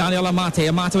Daniel Amate.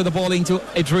 Amate with the ball into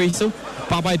Idrisu.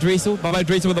 Baba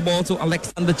Idrisu with the ball to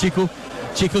Alexander Chiku.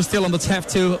 Chiku still on the left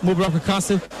to Mubarak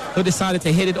Akasu, who decided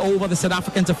to hit it over the South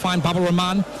African to find Baba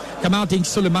Rahman. Kamaldeen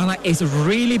Sulemana is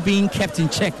really being kept in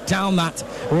check down that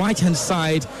right-hand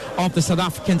side of the South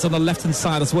Africans, on the left-hand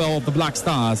side as well of the Black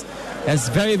Stars. There's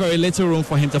very, very little room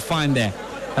for him to find there.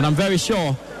 And I'm very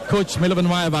sure Coach Milovan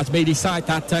Rayevac may decide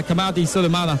that Kamaldeen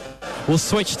Sulemana will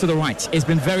switch to the right. It's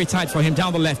been very tight for him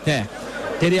down the left there.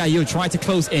 Dede Ayew tried to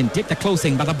close in, did the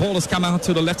closing, but the ball has come out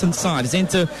to the left-hand side. It's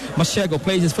into Mashego,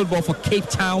 plays his football for Cape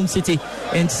Town City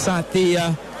inside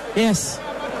the, yes.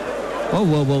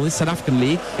 Well, it's South African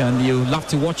League, and you love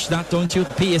to watch that, don't you?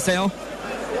 PSL.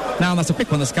 Now that's a quick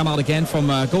one that's come out again from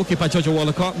goalkeeper Jojo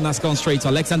Wallacott, and that's gone straight to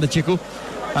Alexander Chiku.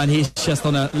 And he's just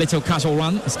on a little casual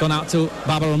run. It's gone out to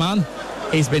Baba Rahman.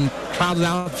 He's been crowded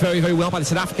out very, very well by the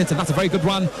South Africans, and that's a very good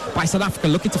run by South Africa,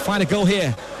 looking to find a goal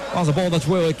here. That was a ball that's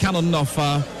really a cannon of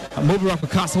Mubarak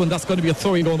Akasu, and that's going to be a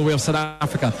throwing on the way of South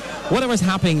Africa. Whatever is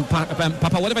happening,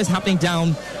 Papa, whatever is happening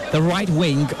down the right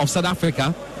wing of South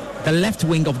Africa, the left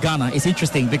wing of Ghana is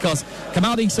interesting, because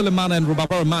Kamaldeen Sulemana and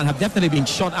Baba Rahman have definitely been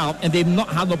shot out, and they've not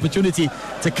had the opportunity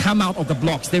to come out of the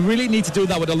blocks. They really need to do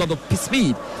that with a lot of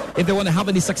speed if they want to have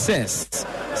any success.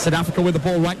 South Africa with the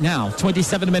ball right now.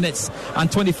 27 minutes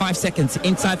and 25 seconds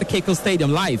inside the Cape Coast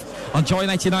Stadium, live on Joy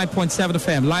 99.7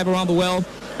 FM, live around the world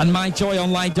and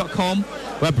myjoyonline.com.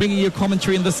 We're bringing you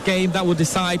commentary in this game that will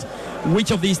decide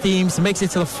which of these teams makes it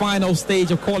to the final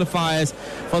stage of qualifiers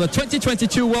for the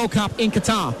 2022 World Cup in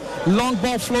Qatar. Long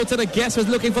ball floated. I guess was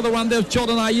looking for the run there of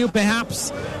Jordan Ayew,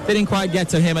 perhaps. Didn't quite get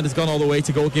to him, and it's gone all the way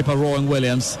to goalkeeper Rowan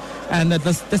Williams. And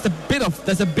there's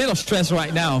a bit of stress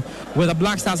right now with the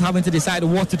Black Stars having to decide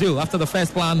what to do after the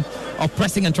first plan of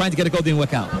pressing and trying to get a goal didn't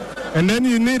work out. And then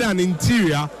you need an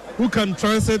interior who can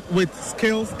transit with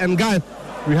skills and guile.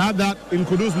 We had that in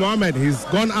Kudus Mohammed. He's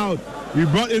gone out. We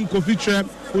brought in Kofi Trep,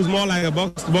 who's more like a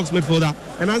box-to-box midfielder,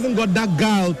 and hasn't got that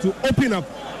guile to open up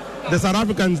the South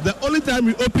Africans. The only time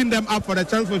we opened them up for the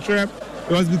chance for Trep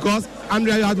was because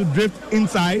Andrea had to drift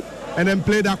inside and then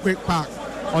play that quick pass.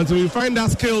 Until we find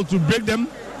that skill to break them,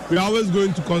 we're always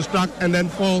going to construct and then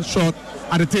fall short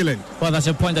at the tail end. Well, that's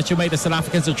your point that you made. The South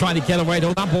Africans are trying to get away.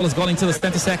 That ball has gone into the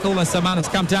center circle and Saman has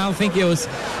come down. I think it was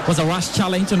a rash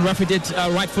challenge, and referee did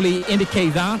rightfully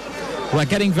indicate that. We're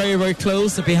getting very, very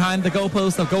close behind the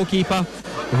goalpost of goalkeeper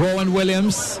Rowan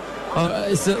Williams.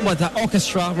 It's the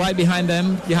orchestra right behind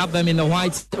them. You have them in the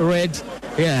white, red,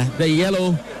 the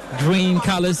yellow, green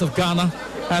colors of Ghana.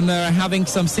 And they're having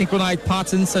some synchronized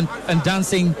patterns and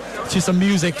dancing to some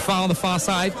music far on the far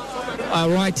side.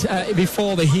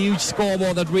 Before the huge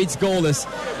scoreboard that reads goalless.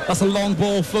 That's a long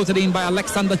ball floated in by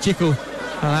Alexander Chiku.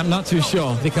 And I'm not too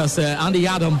sure because Andy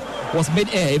Adam was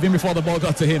mid-air even before the ball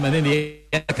got to him, and in the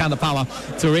air kind of power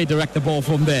to redirect the ball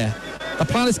from there. The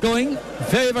plan is going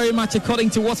very, very much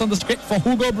according to what's on the script for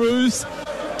Hugo Broos.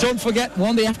 Don't forget,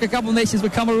 won the Africa Cup of Nations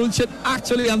with Cameroon, should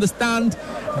actually understand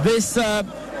this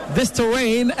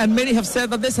terrain, and many have said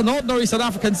that this is an ordinary South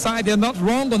African side. They're not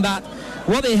wrong on that.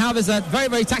 What they have is a very,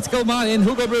 very tactical man in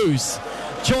Hugo Broos.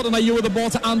 Jordan Ayew with the ball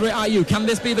to Andre Ayew. Can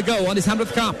this be the goal on his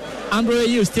 100th cap? Andre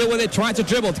Ayew still with it, tried to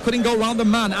dribble, couldn't go round the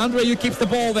man. Andre Ayew keeps the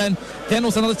ball then. Then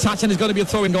was another touch, and it's going to be a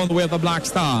throwing on the way of the Black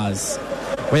Stars.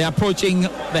 We're approaching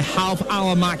the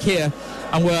half-hour mark here,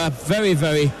 and we're very,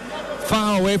 very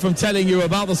far away from telling you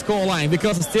about the scoreline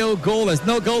because it's still goalless.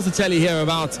 No goals to tell you here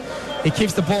about. He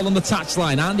keeps the ball on the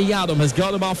touchline. Andy Adam has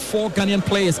got about 4 Ghanaian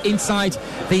players inside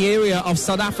the area of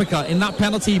South Africa in that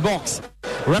penalty box.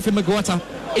 Referee Magweta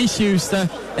issues the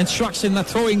instruction that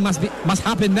throwing must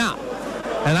happen now.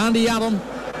 And Andy Adam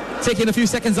taking a few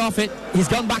seconds off it. He's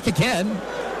gone back again.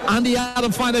 Andy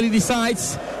Adam finally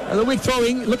decides the weak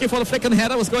throwing, looking for the flick and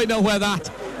header, was going nowhere that.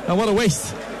 And what a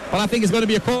waste. But I think it's going to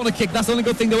be a corner kick. That's the only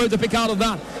good thing they were able to pick out of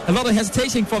that. A lot of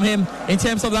hesitation from him in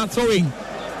terms of that throwing.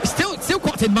 Still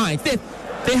caught in mind.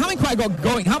 They haven't quite got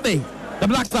going, have they? The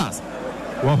Black Stars.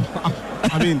 Well,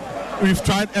 I mean, we've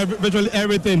tried virtually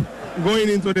everything going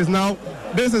into this now.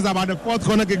 This is about the 4th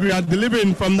corner kick we are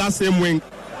delivering from that same wing.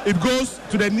 It goes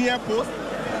to the near post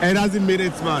and hasn't made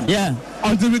its man. Yeah.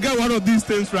 Until we get one of these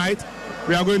things right,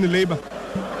 we are going to labor.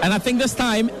 And I think this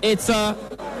time there's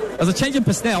a change in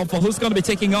personnel for who's going to be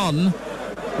taking on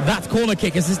that corner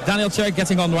kick. Is this Daniel Cherry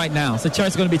getting on right now? So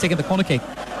Cherry's going to be taking the corner kick.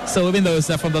 So even though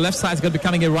from the left side is going to be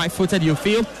coming in right-footed, you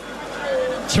feel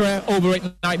Cherry over it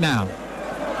right now.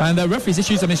 And the referees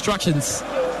issue some instructions.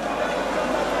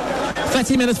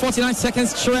 30 minutes, 49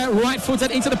 seconds. Cherry right-footed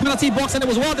into the penalty box, and it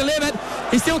was well delivered.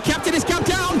 He still kept it. He's come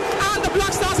down, and the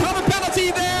Black Stars have a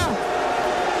penalty there.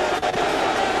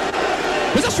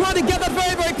 We're just trying to get that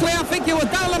very, very clear. I think it was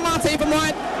Daniel Amate, if I'm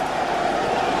right.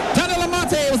 Daniel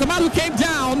Amate was the man who came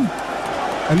down.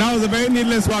 And that was a very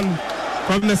needless one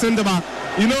from the centre-back.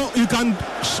 You know, you can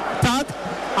tag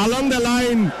along the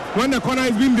line when the corner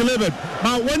is being delivered.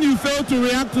 But when you fail to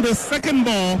react to the second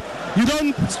ball, you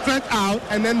don't stretch out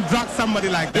and then drag somebody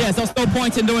like that. Yes, there's no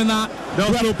point in doing that.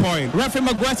 There was no point. Referee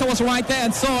Magweta was right there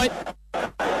and saw it.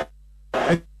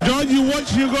 And George, you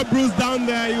watched Hugo Broos down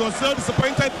there. He was so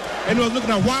disappointed and he was looking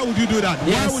at, why would you do that?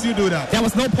 Yes. Why would you do that? There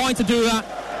was no point to do that.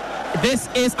 This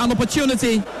is an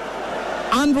opportunity.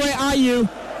 Andre Ayew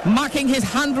marking his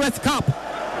 100th cup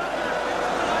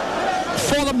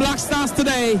for the Black Stars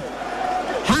today.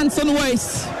 Hands on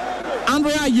waist.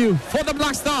 Andre Ayew for the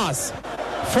Black Stars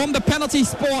from the penalty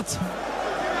spot.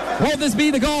 Will this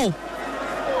be the goal?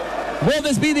 Will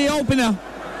this be the opener?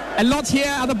 A lot here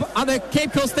at the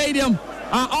Cape Coast Stadium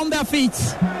are on their feet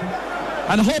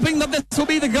and hoping that this will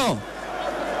be the goal.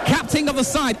 Captain of the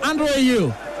side, Andre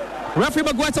Ayew. Referee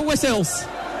Magweta whistles.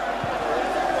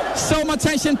 So much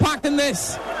tension packed in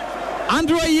this.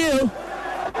 Andre Ayew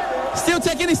still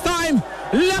taking his time.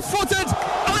 Left-footed.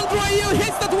 Andre Ayew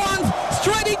hits that one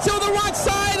straight into the right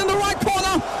side and the right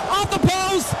corner of the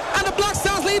post. And the Black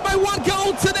Stars lead by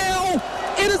 1-0.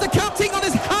 It is the captain on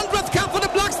his 100th cap for the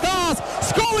Black Stars,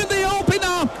 scoring the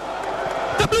opener.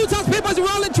 The Blue Task paper is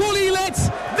well and truly lit.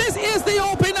 This is the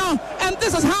opener, and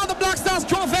this is how the Black Stars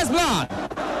draw first blood.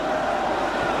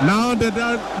 Now the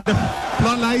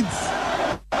floodlights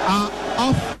are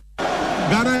off.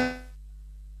 Ghana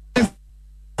is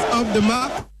off the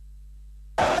mark.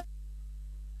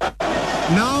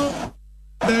 Now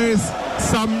there is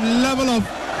some level of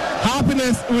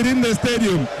happiness within the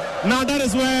stadium. Now that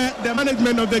is where the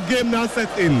management of the game now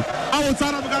sets in. How will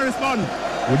South Africa respond?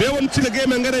 Will they want to the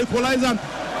game and get an equalizer?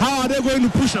 How are they going to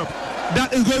push up?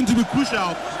 That is going to be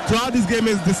crucial to how this game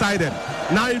is decided.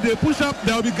 Now if they push up,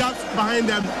 there will be gaps behind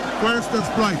them for us to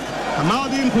exploit.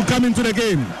 Amaldin could come into the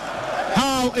game.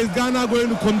 How is Ghana going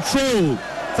to control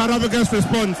South Africa's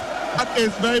response? That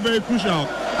is very, very crucial.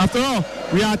 After all,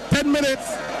 we are 10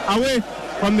 minutes away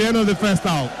from the end of the first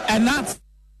half. And that's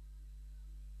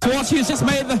what he's just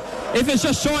made. If it's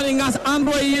just showing us,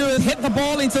 Andre Ayew hit the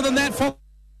ball into the net from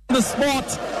the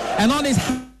spot. And on his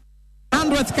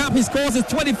 100th cap, he scores his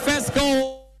 21st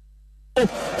goal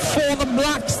for the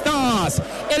Black Stars.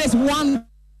 It is 1-0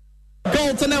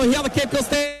 here at the Cape Coast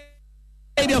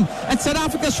Stadium. And South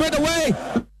Africa straight away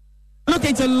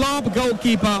looking to lob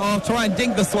goalkeeper or try and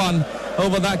dink this one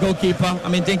over that goalkeeper.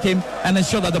 Dink him and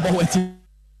ensure that the ball went to.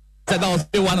 That was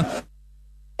 2-1.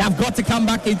 I've got to come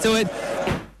back into it.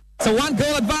 So 1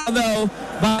 goal advance though,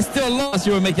 but still lost.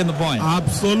 You were making the point.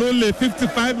 Absolutely.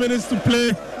 55 minutes to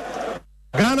play.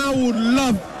 Ghana would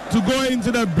love to go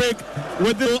into the break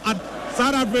with it at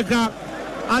South Africa,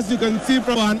 as you can see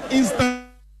from an instant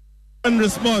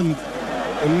response.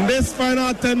 In this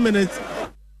final 10 minutes,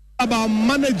 about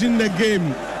managing the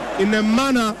game in a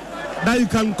manner that you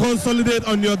can consolidate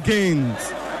on your gains.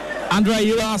 Andre,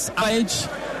 you asked age,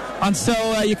 and so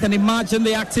you can imagine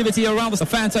the activity around us. The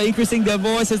fans are increasing their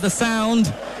voices, the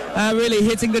sound really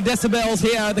hitting the decibels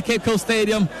here at the Cape Coast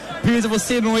Stadium. Beautiful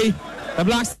scenery. The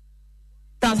Black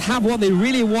Stars have what they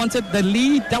really wanted, the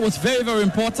lead. That was very, very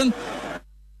important.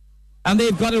 And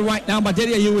they've got it right now, but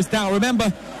Didier Ayew is down.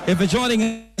 Remember, if you're joining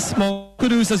us,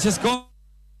 Kudus has just gone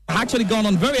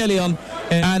on very early on,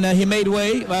 and he made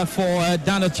way for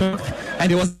Daniel Turk,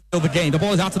 and it was still the game. The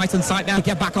ball is out tonight inside now.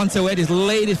 Get back onto it. He's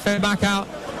laid it fair back out,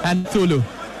 and Tulu,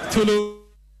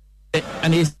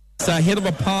 and he's hit of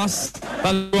a pass.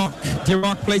 But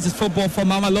Dirock plays his football for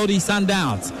Mamelodi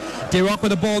Sundowns. Dirock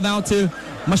with the ball now to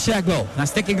Mashego. Now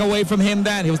sticking away from him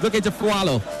then. He was looking to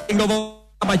Fualo.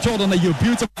 By Jordan Ayew,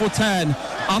 beautiful turn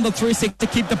on the 360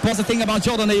 to keep the ball. The thing about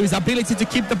Jordan Ayew, his ability to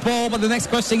keep the ball, but the next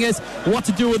question is what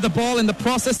to do with the ball in the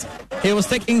process. He was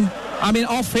taking,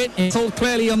 off it. He told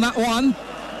clearly on that one.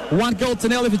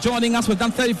 1-0 if you're joining us. We've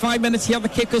done 35 minutes here at the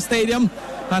Cape Coast Stadium,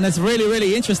 and it's really,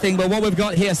 really interesting. But what we've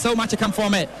got here, so much to come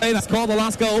from it. That's called the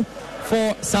last goal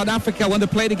for South Africa when they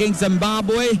played against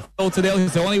Zimbabwe. 0-0.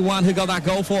 He's the only one who got that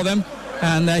goal for them,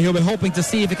 and he'll be hoping to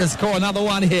see if he can score another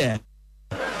one here.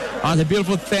 On a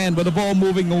beautiful turn with the ball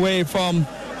moving away from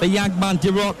the young man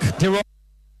Dirock.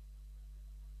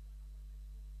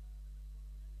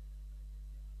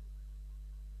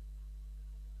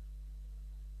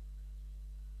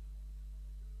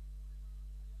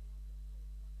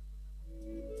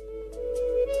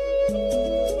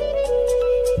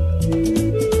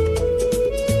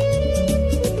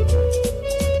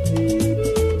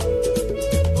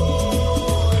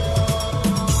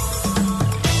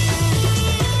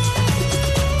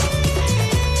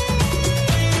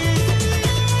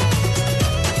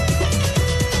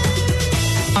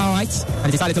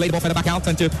 Decided to lay the ball further back out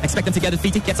and to expect them to get it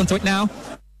feet. He gets onto it now.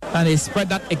 And he spread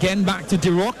that again back to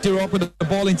Dirock. Dirock with the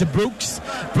ball into Brooks.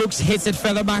 Brooks hits it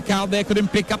further back out there. Couldn't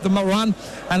pick up the run.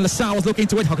 And Lasau was looking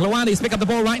to it. Hoklawani's pick up the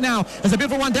ball right now. There's a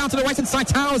beautiful one down to the right hand side.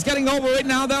 Towers getting over it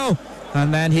now though.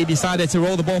 And then he decided to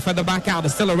roll the ball further back out.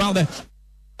 It's still around the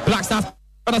Black Stars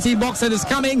penalty box. It is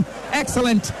coming.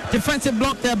 Excellent defensive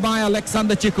block there by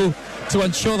Alexander Chiku to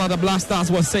ensure that the Black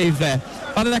Stars were safe there.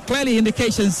 But there are clearly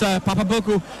indications, Papa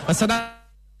Boku, South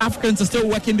Africans are still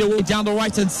working their way down the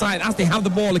right-hand side as they have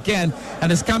the ball again.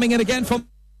 And it's coming in again from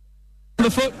the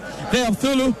foot there of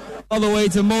Thulu all the way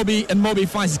to Moby. And Moby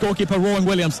finds his goalkeeper, Rowan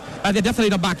Williams. And they're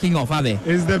definitely not backing off, are they?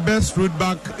 It's the best route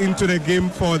back into the game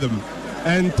for them.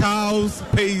 And Tao's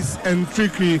pace and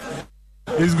trickery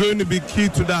is going to be key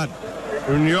to that.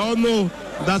 And you all know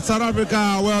that South Africa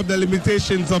are aware of the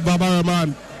limitations of Baba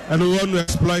Rahman, and we want to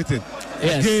exploit it.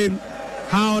 Yes. Again,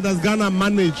 how does Ghana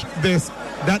manage this?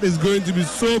 That is going to be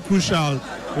so crucial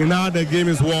in how the game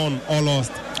is won or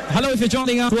lost. Hello, if you're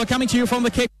joining us, we're coming to you from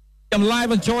the Cape. I'm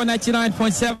live on Joy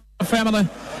 99.7 FM and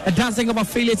a dancing of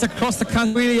affiliates across the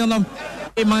country on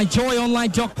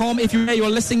myjoyonline.com. If you're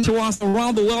listening to us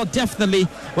around the world, definitely.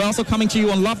 We're also coming to you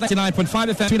on Love 99.5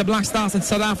 FM between the Black Stars and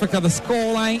South Africa. The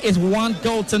scoreline is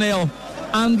 1-0.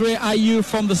 Andre Ayew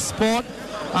from the spot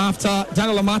after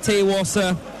Daniel Amate was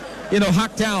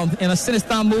hacked down in a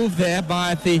sinister move there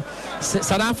by the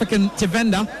South African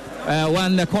defender.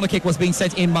 When the corner kick was being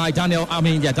set in by Daniel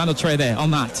Trey there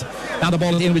on that. Now the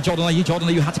ball is in with Jordan Ayew. Jordan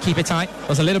Ayew had to keep it tight. There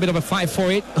was a little bit of a fight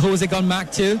for it. Who has it gone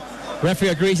back to? Referee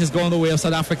agrees it's going the way of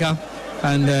South Africa.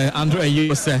 And Andre Ayew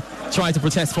was trying to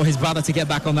protest for his brother to get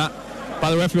back on that.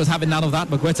 But the referee was having none of that.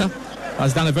 Magweta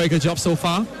has done a very good job so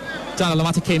far. Daniel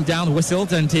Lamata came down,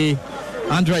 whistled, and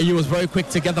Andre Ayew was very quick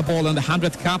to get the ball on the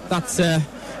 100th cap. That's a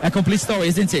complete story,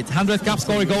 isn't it? 100th cap,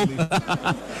 score a goal.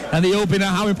 And the opener,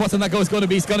 how important that goal is going to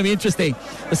be. It's going to be interesting.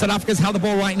 The South Africans have the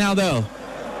ball right now, though.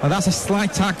 And that's a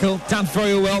slight tackle, done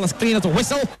very well. That's clean as a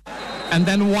whistle. And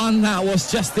then one that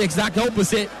was just the exact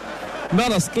opposite.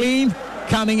 Not as clean.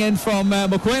 Coming in from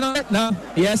Mokwena. No,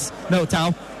 yes, no,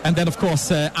 Tau. And then, of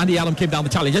course, Andy Adam came down the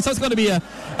challenge. So it's going to be a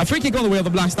free kick on the way of the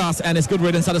Black Stars, and it's good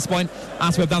riddance at this point,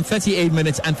 as we've done 38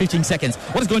 minutes and 15 seconds.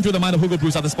 What is going through the mind of Hugo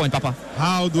Bruce at this point, Papa?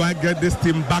 How do I get this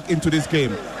team back into this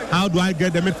game? How do I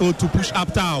get the midfield to push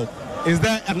up Tau? Is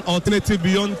there an alternative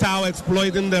beyond Tau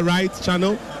exploiting the right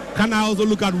channel? Can I also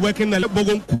look at working the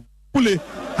Bogon Kule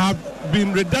have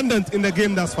been redundant in the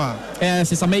game thus far?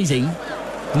 Yes, it's amazing.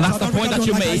 And that's South the point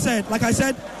Africa that you made. Like I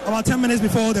said, about 10 minutes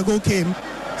before the goal came,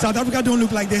 South Africa don't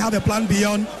look like they have a plan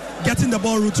beyond getting the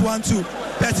ball route 1 to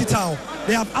Percy Tau.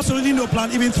 They have absolutely no plan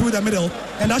even through the middle,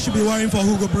 and that should be worrying for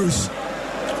Hugo Bruce.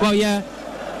 Well, yeah,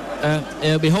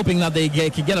 we'll be hoping that they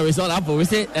can get a result up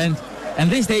with it. And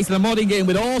these days, in the modern game,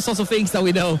 with all sorts of things that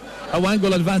we know, a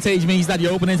 1-goal advantage means that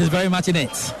your opponent is very much in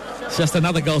it. It's just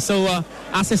another goal. So,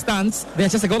 as it stands, they're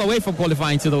just a goal away from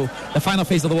qualifying to the final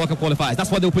phase of the World Cup qualifiers.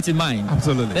 That's what they'll put in mind.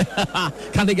 Absolutely.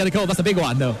 Can they get a goal? That's a big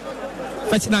one, though.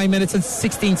 39 minutes and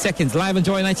 16 seconds. Live on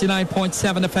Joy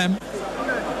 99.7 FM.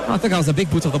 I think that was a big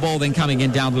boot of the ball then coming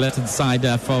in down the left-hand side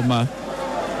from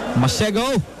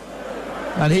Mashego.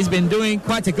 And he's been doing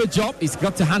quite a good job. He's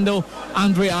got to handle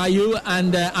Andre Ayew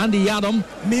and Andy Yadom.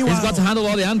 He's got to handle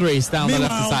all the Andres down the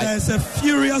left-hand side. There's a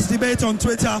furious debate on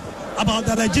Twitter about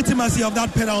the legitimacy of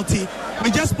that penalty.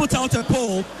 We just put out a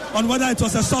poll on whether it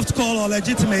was a soft call or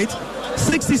legitimate.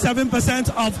 67%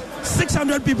 of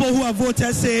 600 people who have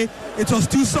voted say it was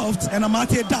too soft and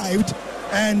Amate dived,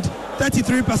 and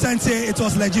 33% say it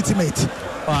was legitimate.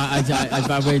 Well,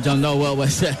 I really don't know what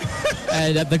was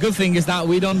the good thing is that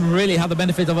we don't really have the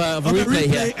benefit of a replay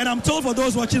here. And I'm told for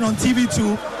those watching on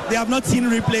TV2, they have not seen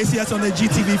replays yet on the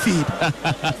GTV feed.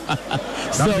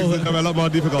 That makes the job a lot more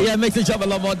difficult. Yeah, it makes the job a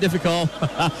lot more difficult.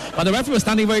 But the referee was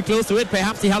standing very close to it.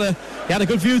 Perhaps he had a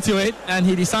good view to it, and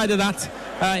he decided that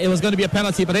it was going to be a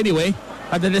penalty. But anyway,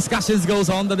 the discussions goes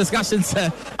on. The discussions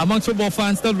amongst football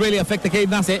fans don't really affect the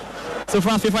game. That's it. So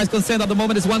far as FIFA is concerned, at the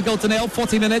moment, it's 1-0.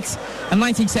 40 minutes and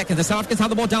 19 seconds. The South Africans have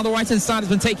the ball down the right-hand side. It's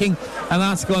been taken, and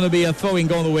that's going to be a throwing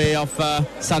going the way of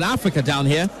South Africa down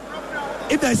here.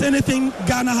 If there's anything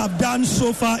Ghana have done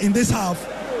so far in this half,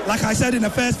 like I said in the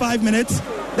first 5 minutes,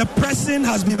 the pressing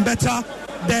has been better.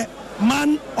 The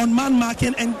man-on-man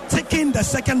marking and taking the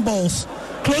second balls,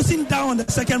 closing down on the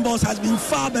second balls has been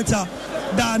far better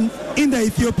than in the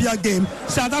Ethiopia game.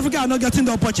 South Africa are not getting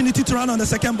the opportunity to run on the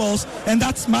second balls, and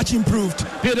that's much improved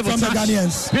Beautiful from touch. the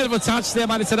Ghanaians. Beautiful touch there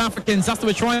by the South Africans. That's what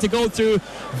we're trying to go through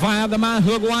via the man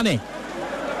Hugwane.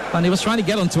 And he was trying to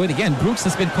get onto it again. Brooks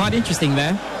has been quite interesting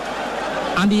there.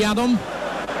 Andy Adam,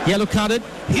 yellow carded,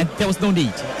 and there was no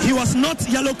need. He was not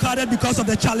yellow carded because of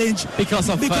the challenge, because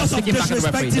of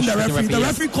disrespecting the referee. The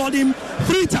referee called him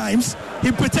 3 times.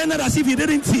 He pretended as if he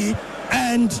didn't see,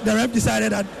 and the ref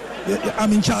decided that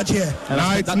I'm in charge here.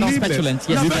 It's needless.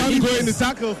 Yes, you can't go in the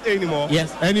tackles anymore.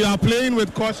 Yes. And you are playing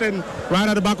with caution right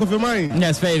at the back of your mind.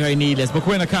 Yes, very, very needless.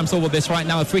 Bukwena comes over this right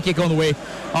now. A free kick on the way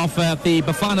of the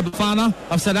Bafana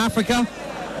of South Africa.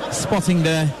 Spotting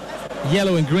the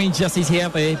yellow and green jerseys here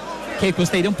at the Cape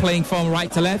Coast Stadium, playing from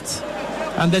right to left.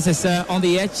 And this is on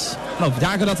the edge.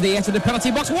 Diagonal to the edge of the penalty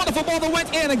box. Wonderful ball that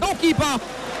went in. A goalkeeper,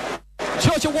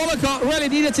 Georgia Wallacott, really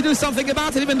needed to do something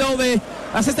about it, even though the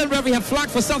assistant referee had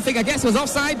flagged for something. I guess it was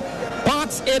offside.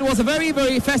 But it was a very,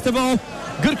 very festival.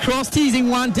 Good cross, teasing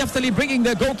one, definitely bringing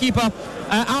the goalkeeper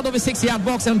out of a 6-yard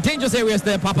box. And dangerous areas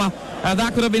there, Papa.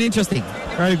 That could have been interesting.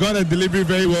 He got a delivery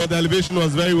very well. The elevation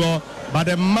was very well. But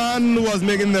the man who was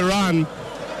making the run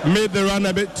made the run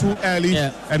a bit too early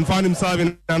and found himself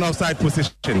in an offside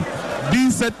position.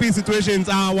 These set-piece situations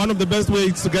are one of the best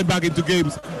ways to get back into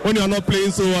games when you're not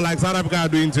playing so well like South Africa are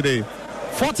doing today.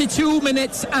 42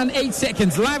 minutes and 8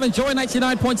 seconds. Live on Joy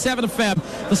 99.7 FM.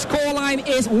 The scoreline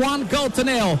is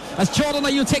 1-0 as Jordan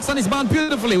Ayew takes on his man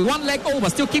beautifully. One leg over,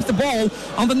 still keeps the ball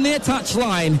on the near touch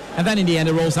line. And then in the end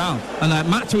it rolls out. And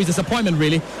Matt, to his disappointment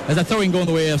really, as a throwing goal in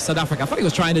the way of South Africa. I thought he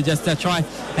was trying to just try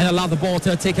and allow the ball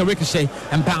to take a ricochet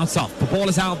and bounce off. The ball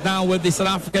is out now with the South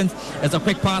Africans. There's a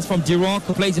quick pass from Duroc,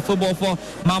 who plays the football for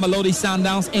Mamelodi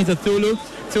Sundowns, into Thulu.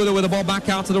 Thulu with the ball back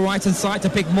out to the right hand side to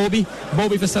pick Mobi.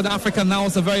 Mobi for South Africa. Now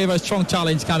it's a very, very strong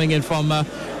challenge coming in from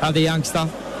the youngster.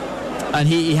 And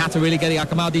he had to really get it.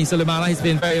 Kamaldeen Sulemana, he's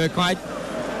been very, very quiet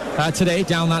today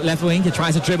down that left wing. He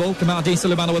tries to dribble. Kamaldeen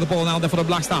Sulemana with the ball now there for the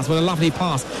Black Stars with a lovely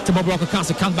pass to Mubaraka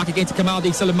Castle. Comes back again to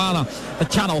Kamaldeen Sulemana. The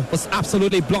channel was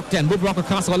absolutely blocked in. Mubaraka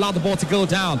Castle allowed the ball to go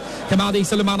down. Kamaldeen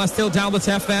Sulemana still down the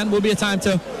turf then. Will be a time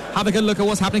to have a good look at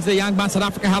what's happening to the young man. South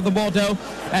Africa have the ball though,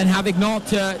 and having not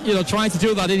trying to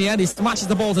do that in the end, he smashes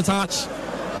the ball to touch.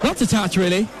 Not to touch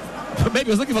really, but maybe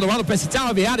he was looking for the round of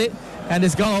Pesitao if he had it, and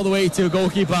it's gone all the way to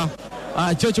goalkeeper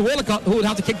Jojo Wallacott, who would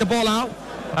have to kick the ball out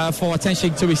for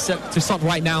attention to stop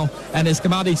right now, and it's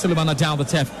Kamaldeen Sulemana down the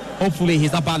turf. Hopefully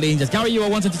he's not badly injured. Gary, you were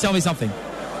wanting to tell me something.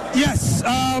 Yes,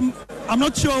 I'm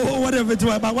not sure whatever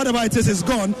it is, it's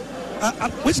gone.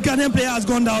 Which Ghanaian player has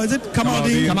gone down? Is it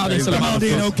Kamaldeen?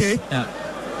 Kamaldeen, okay. Yeah.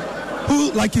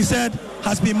 Who, like you said,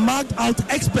 has been marked out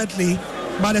expertly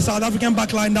by the South African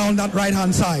backline down that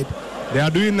right-hand side. They are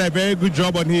doing a very good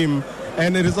job on him,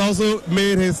 and it has also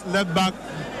made his left back,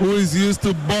 who is used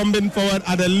to bombing forward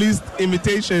at the least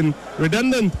imitation,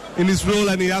 redundant in his role,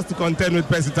 and he has to contend with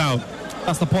Pesitao.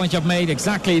 That's the point you've made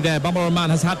exactly there. Baba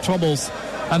Rahman has had troubles,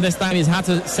 and this time he's had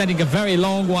to sending a very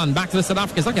long one back to the South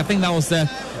Africans. I think that was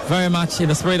very much in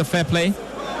the spirit of fair play.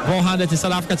 Ball handed to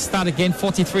South Africa to start again.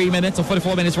 43 minutes or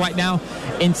 44 minutes right now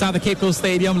inside the Cape Coast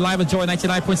Stadium. Live on Joy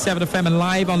 99.7 FM and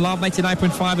live on Love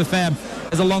 99.5 FM.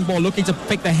 There's a long ball looking to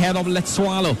pick the head of Let's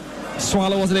Swallow.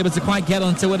 Swallow wasn't able to quite get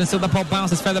onto it, and so the ball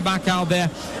bounces further back out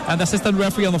there. And the assistant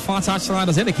referee on the far touchline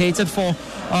has indicated for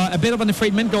a bit of an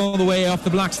infringement going the way of the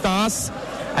Black Stars.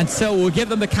 And so we'll give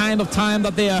them the kind of time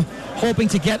that they are hoping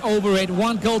to get over it.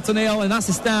 1-0, and as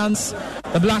it stands,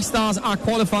 the Black Stars are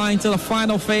qualifying to the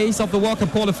final phase of the World Cup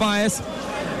qualifiers.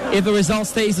 If the result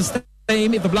stays the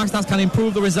same, if the Black Stars can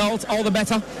improve the results, all the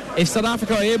better. If South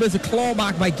Africa are able to claw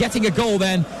back by getting a goal,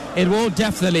 then it will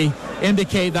definitely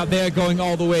indicate that they're going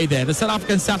all the way there. The South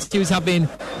African substitutes have been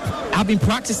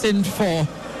practicing for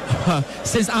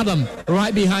since Adam,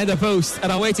 right behind the post,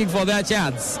 and are waiting for their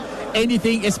chance.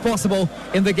 Anything is possible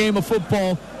in the game of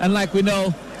football, and like we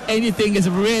know, anything is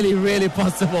really, really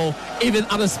possible, even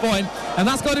at this point. And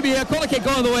that's going to be a corner kick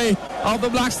going the way of the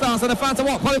Black Stars. And the fans are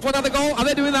what? Calling for another goal? Are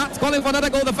they doing that? Calling for another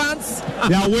goal, the fans?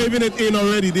 They are waving it in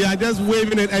already. They are just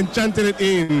waving it and chanting it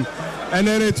in. And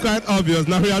then it's quite obvious.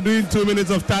 Now we are doing 2 minutes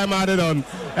of time added on.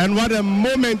 And what a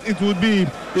moment it would be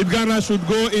if Ghana should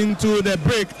go into the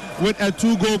break with a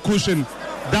 2-goal cushion.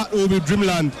 That will be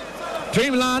dreamland.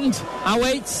 Dreamland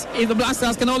awaits if the Black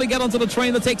Stars can only get onto the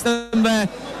train that takes them there.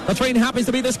 The train happens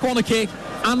to be this corner kick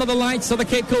under the lights of the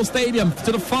Cape Coast Stadium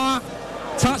to the far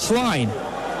touch line.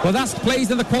 Well, that's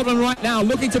placed in the quadrant right now,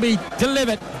 looking to be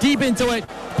delivered deep into it.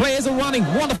 Players are running,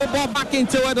 wonderful ball back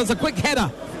into it. There's a quick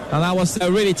header, and that was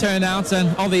really turned out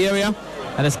and of the area.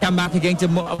 And it's come back again to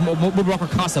Mubaraka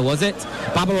Castle, was it?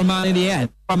 Baba Rahman in the end.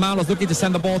 Rahman was looking to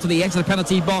send the ball to the edge of the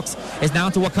penalty box. It's now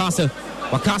to Wakasa.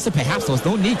 Wakasa perhaps there was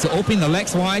no need to open the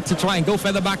legs wide to try and go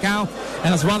further back out,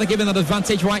 and it's rather giving an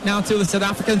advantage right now to the South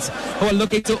Africans, who are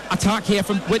looking to attack here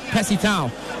with Pesitao.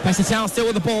 Pesitao still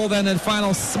with the ball, then and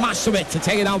final smash to it to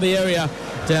take it out of the area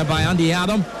by Andy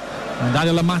Adam. And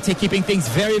Daniel Lamate keeping things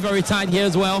very, very tight here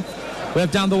as well. We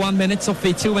have down the 1 minute of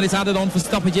the 2 minutes added on for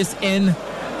stoppages in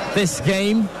this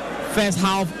game. First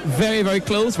half very, very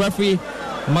close. Referee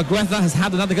McGrether has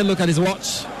had another good look at his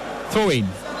watch. Throw-in.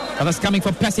 And that's coming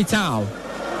from Pesitao.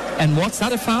 And what's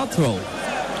that, a foul throw?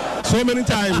 So many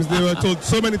times they were told,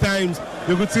 so many times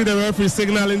you could see the referee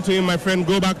signaling to him, my friend,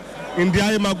 go back.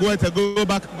 Ndiaye Maguete, go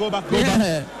back.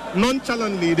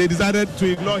 Nonchalantly, they decided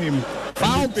to ignore him.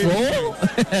 Foul throw?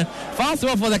 Foul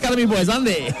throw for the Academy boys, aren't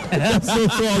they? That's so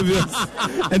obvious.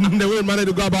 And they won't manage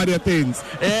to go about their things.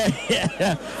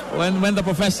 Yeah. When the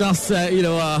professionals,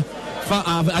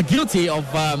 are guilty of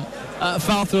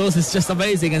foul throws, it's just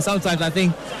amazing. And sometimes I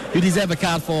think you deserve a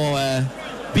card for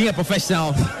being a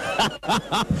professional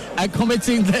and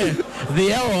committing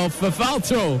the error of a foul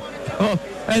throw.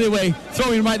 Anyway,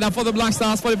 throwing right now for the Black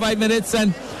Stars, 45 minutes,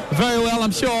 and very well,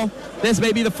 I'm sure this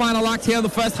may be the final act here in the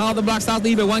first half. The Black Stars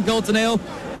lead with 1-0.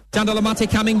 Chandler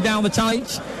Lamate coming down the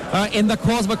challenge in the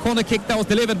course of a corner kick that was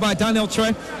delivered by Daniel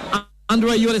Tre.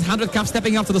 Andre Ayew, his 100th cap,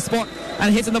 stepping up to the spot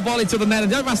and hitting the ball into the net.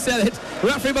 And Jeremy said it.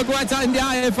 Referee Maguire in the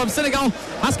eye from Senegal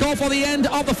has called for the end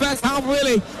of the first half,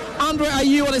 really. Andre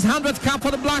Ayew on his 100th cap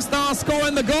for the Black Stars,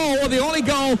 scoring the goal, or the only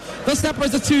goal that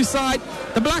separates the two sides.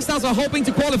 The Black Stars are hoping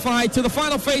to qualify to the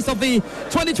final phase of the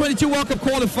 2022 World Cup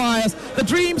qualifiers. The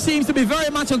dream seems to be very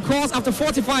much on course after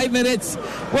 45 minutes.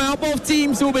 Well, both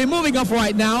teams will be moving up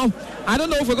right now. I don't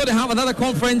know if we're going to have another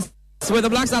conference with the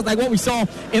Black Stars like what we saw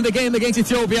in the game against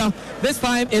Ethiopia. This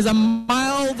time is a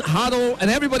mild huddle and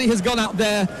everybody has gone out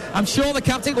there. I'm sure the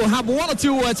captain will have one or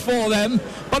two words for them,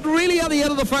 but really at the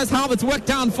end of the first half it's worked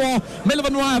down for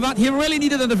Milivan Rayavat. He really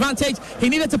needed an advantage. He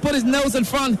needed to put his nose in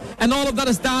front, and all of that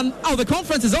is done. Oh, the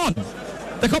conference is on.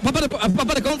 The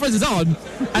conference is on.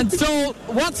 And so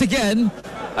once again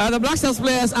the Black Stars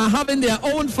players are having their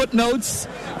own footnotes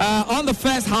on the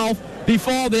first half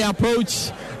before they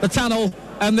approach the tunnel.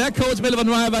 And their coach, Milivan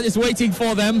Rayavat, is waiting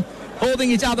for them, holding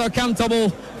each other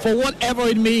accountable for whatever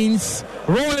it means.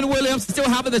 Rowan Williams still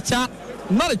having the chat.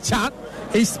 Not a chat.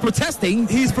 He's protesting.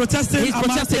 He's protesting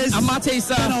Amate's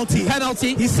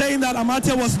penalty. He's saying that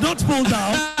Amate was not pulled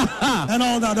down and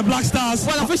all that. The Black Stars.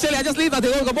 Well, officially, I just leave that.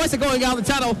 The boys are going out the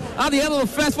channel at the end of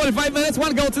the first 45 minutes.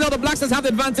 1 goal to 0. The Black Stars have the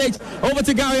advantage over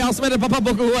to Gary Al-Smith and Papa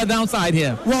Boku, who are downside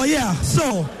here. Well, yeah.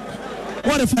 So,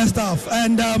 what a first half.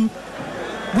 And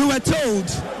we were told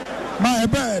by a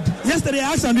bird yesterday.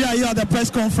 I asked Andre Ayew at the press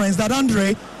conference that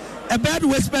Andre, a bird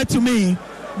whispered to me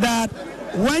that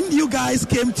when you guys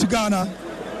came to Ghana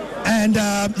and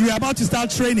you were about to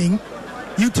start training,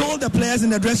 you told the players in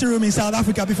the dressing room in South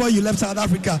Africa before you left South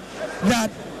Africa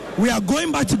that we are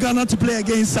going back to Ghana to play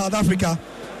against South Africa.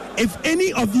 If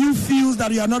any of you feels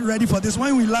that you are not ready for this,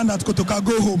 when we land at Kotoka,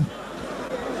 go home.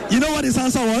 You know what his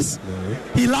answer was? No.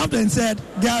 He laughed and said,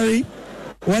 Gary,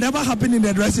 whatever happened in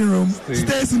the dressing room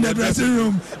stays in the dressing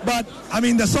room. But I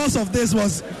mean, the source of this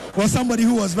was somebody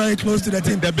who was very close to the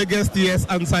team. The biggest yes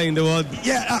answer in the world.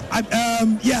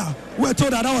 Yeah, we're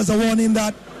told that was a warning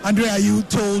that Andre Ayew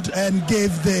told and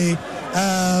gave the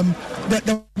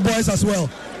boys as well.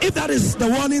 If that is the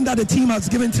warning that the team has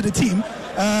given to the team,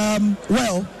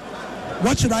 well,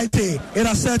 what should I say? It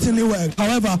has certainly worked.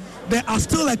 However, there are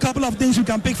still a couple of things you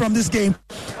can pick from this game.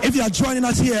 If you are joining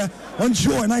us here on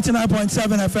Joy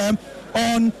 99.7 FM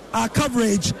on our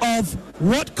coverage of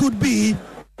what could be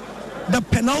the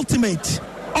penultimate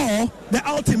or the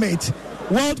ultimate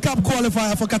World Cup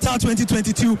qualifier for Qatar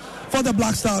 2022 for the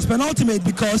Black Stars. Penultimate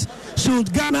because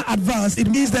should Ghana advance, it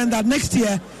means then that next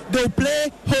year they'll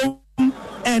play home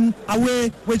and away,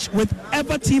 which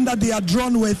whichever team that they are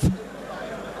drawn with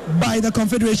by the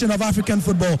Confederation of African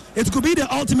Football. It could be the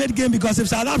ultimate game because if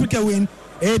South Africa win,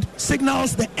 it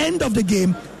signals the end of the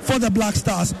game for the Black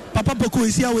Stars. Papa Poku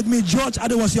is here with me. George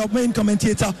Ade was your main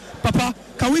commentator. Papa,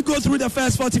 can we go through the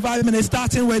first 45 minutes,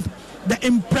 starting with the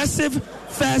impressive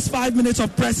first 5 minutes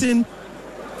of pressing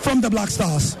from the Black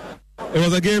Stars? It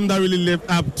was a game that really lived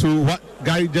up to what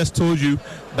Gary just told you,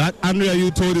 that Andre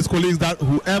Ayew told his colleagues that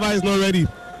whoever is not ready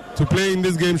to play in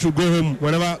this game should go home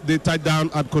whenever they touch down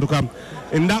at Kotoka.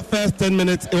 In that first 10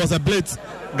 minutes, it was a blitz.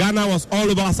 Ghana was all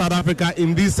over South Africa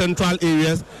in these central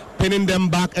areas, pinning them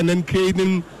back and then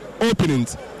creating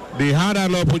openings. They had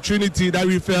an opportunity that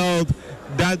we felt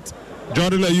that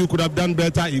Jordan Ayew could have done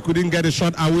better. He couldn't get a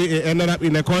shot away. It ended up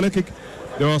in a corner kick.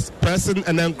 There was pressing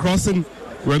and then crossing.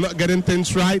 We're not getting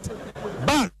things right.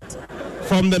 But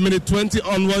from the minute 20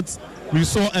 onwards, we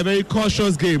saw a very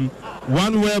cautious game.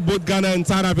 One where both Ghana and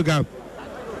South Africa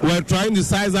were trying to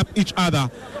size up each other.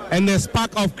 And the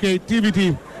spark of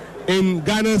creativity in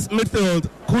Ghana's midfield,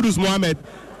 Kudus Mohamed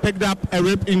picked up a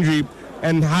rib injury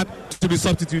and had to be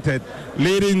substituted,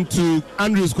 leading to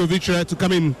Andrews Kovic to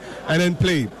come in and then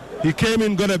play. He came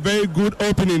in, got a very good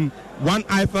opening. One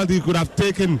I felt he could have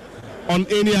taken on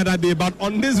any other day, but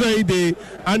on this very day,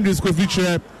 Andrews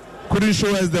Kovic couldn't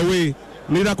show us the way.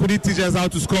 Neither could he teach us how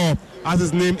to score, as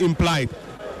his name implied.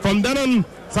 From then on,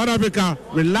 South Africa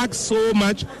relaxed so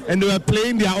much, and they were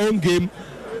playing their own game,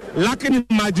 lacking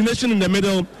imagination in the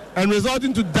middle, and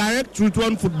resulting to direct route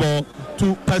one football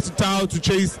to Pesutau to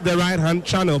chase the right-hand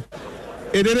channel.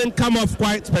 It didn't come off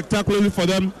quite spectacularly for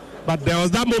them, but there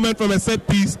was that moment from a set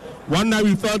piece, one that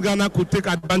we felt Ghana could take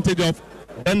advantage of.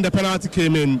 Then the penalty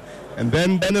came in, and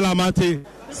then Daniel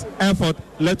Amate's effort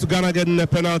led to Ghana getting a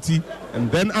penalty,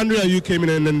 and then Andre Ayew came in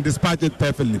and then dispatched it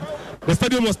perfectly. The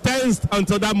stadium was tensed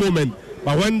until that moment,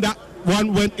 but when that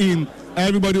one went in,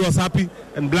 everybody was happy,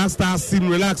 and Black Stars seemed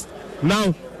relaxed.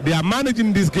 Now they are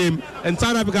managing this game, and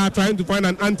South Africa are trying to find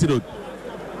an antidote.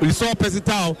 We saw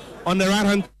Pesutau on the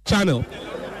right-hand channel.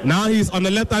 Now he's on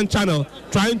the left-hand channel,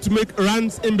 trying to make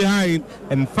runs in behind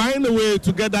and find a way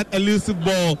to get that elusive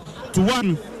ball to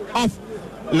one of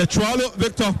Lechualo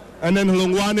Victor and then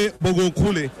Hlongwane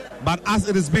Bogonkule. But as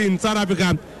it has been, South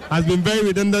Africa has been very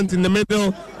redundant in the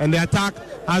middle, and the attack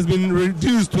has been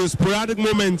reduced to sporadic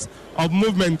moments of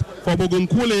movement for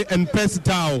Bogonkule and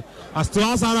Pesitao. As to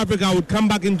how South Africa would come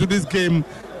back into this game,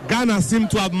 Ghana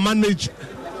seemed to have managed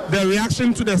the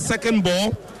reaction to the second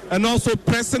ball and also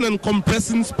pressing and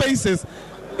compressing spaces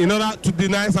in order to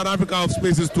deny South Africa of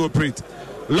spaces to operate.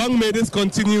 Long may this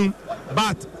continue,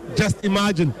 but just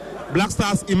imagine Black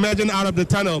Stars emerging out of the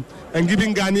tunnel and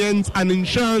giving Ghanaians an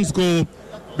insurance goal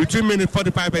between minute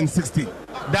 45 and 60.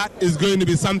 That is going to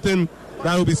be something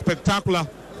that will be spectacular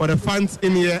for the fans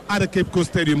in here at the Cape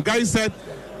Coast Stadium. Guy said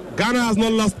Ghana has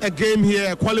not lost a game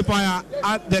here, a qualifier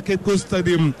at the Cape Coast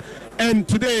Stadium. And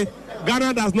today,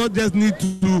 Ghana does not just need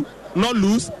to not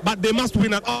lose, but they must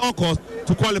win at all costs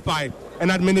to qualify. And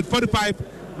at minute 45,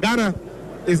 Ghana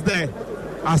is there.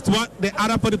 As to what the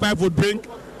other 45 would bring,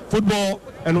 football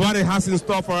and what it has in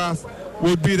store for us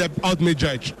would be the ultimate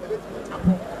judge.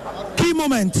 Key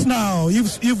moments now.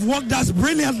 You've walked us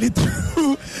brilliantly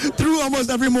through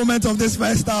almost every moment of this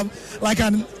first half, like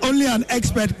only an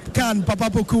expert can,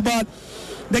 Papa Poku. But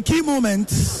the key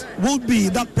moments would be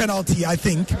that penalty, I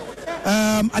think.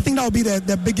 I think that will be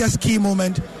the biggest key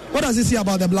moment. What does it say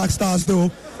about the Black Stars, though?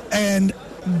 And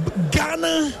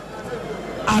Ghana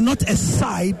are not a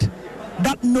side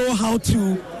that know how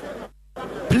to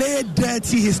play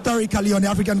dirty historically on the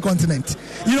African continent.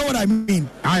 You know what I mean?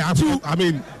 I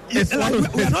mean, it's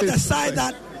like, we're not a side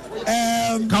that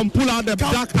can pull out the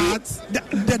dark arts.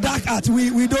 The dark arts.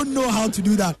 We don't know how to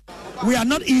do that. We are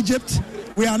not Egypt.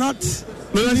 We are not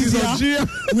Tunisia.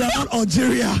 We are not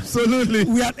Algeria. Absolutely.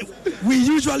 We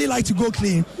usually like to go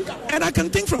clean. And I can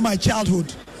think from my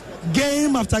childhood,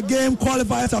 game after game,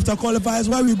 qualifiers after qualifiers,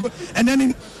 where we go, and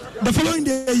then the following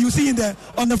day you see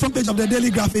on the front page of the Daily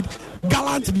Graphic,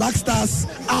 gallant Black Stars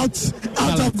out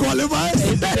of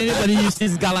qualifiers. If anybody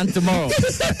uses gallant tomorrow,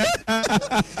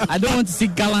 I don't want to see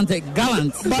gallant.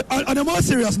 But on a more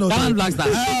serious note, gallant Black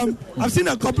Stars. I've seen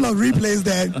a couple of replays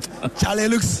there. Charlie, it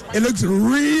looks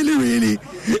really.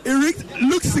 It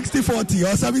looks 60-40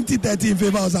 or 70-30 in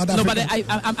favor of South Africa. No,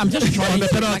 but I'm just trying the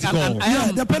penalty call.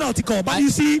 The penalty call. But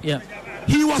you see,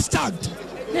 he was tagged.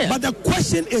 Yeah. But the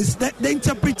question is that the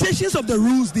interpretations of the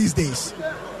rules these days.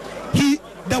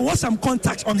 There was some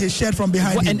contact on his shirt from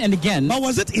behind him. And again, but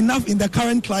was it enough in the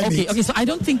current climate? Okay. So I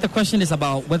don't think the question is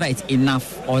about whether it's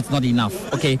enough or it's not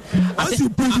enough. Okay. Once you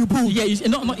pull.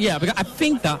 Yeah, because I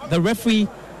think that the referee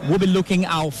will be looking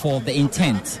out for the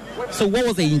intent. So what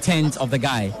was the intent of the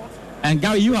guy? And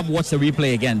Gary, you have watched the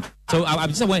replay again. So I'm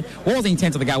just wondering, what was the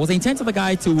intent of the guy? Was the intent of the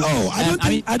guy to?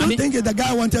 I don't think the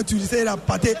guy wanted to say that,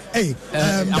 Pate, hey,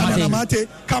 Amate,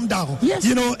 calm down. Yes.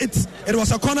 You know, it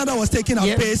was a corner that was taking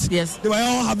at pace. Yes. They were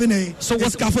all having a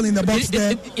scuffle in the box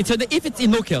there. If it's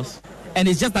innocuous, and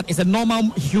it's just that it's a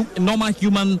normal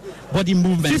human body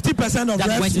movement. 50% of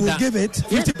refs will give it.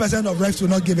 50% of refs will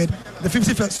not give it. The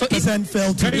 50%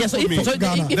 failed to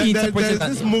Ghana. There's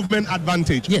this movement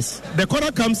advantage. Yes. The corner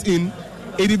comes in,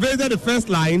 it evaded the first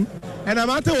line, and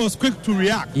Amate was quick to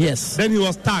react. Yes. Then he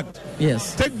was tagged.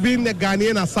 Yes. Take being the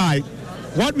Ghanaian aside,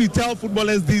 what we tell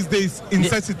footballers these days in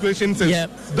such situations is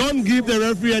don't give the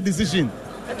referee a decision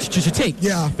to take.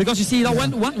 Yeah. Because you see, that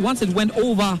once it went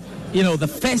over, the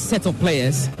first set of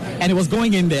players, and it was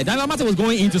going in there. Daniel Amate was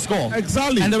going in to score.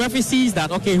 Exactly. And the referee sees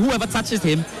that, okay, whoever touches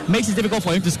him makes it difficult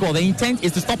for him to score. The intent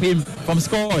is to stop him from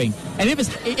scoring. And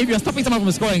if you're stopping someone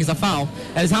from scoring, it's a foul,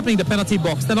 and it's happening in the penalty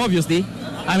box, then obviously,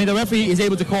 the referee is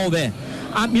able to call there.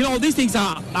 These things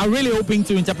are really open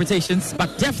to interpretations,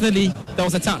 but definitely there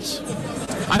was a touch.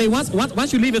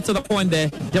 Once you leave it to the point there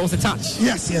was a touch.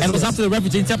 Yes. And it was up to the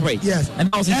referee to interpret. Yes.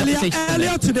 And that was interpretation.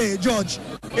 Earlier today, George,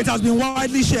 it has been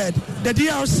widely shared. The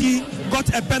DRC got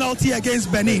a penalty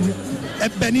against Benin,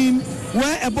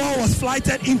 where a ball was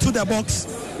flighted into the box,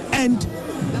 and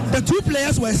the two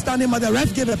players were standing, but the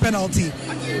ref gave a penalty.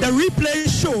 The replay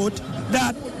showed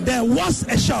that there was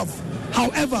a shove.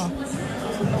 However,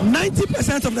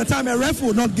 90% of the time a ref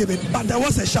would not give it, but there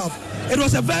was a shove. It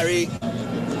was a very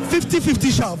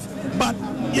 50-50 shove, but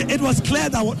it was clear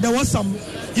that there was some,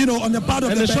 on the part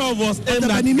of the shove was aimed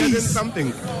at getting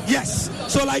something. Yes.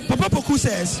 So like Papa Poku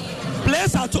says,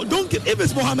 players are don't give, if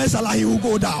it's Mohamed Salah, he will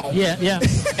go down. Yeah.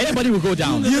 Anybody will go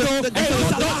down. That's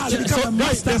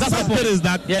the point is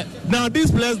that now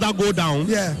these players that go down,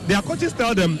 their coaches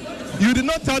tell them, you did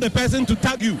not tell the person to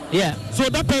tag you. Yeah. So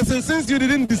that person, since you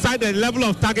didn't decide the level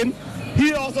of tagging,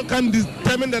 he also can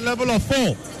determine the level of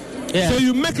fall. Yeah. So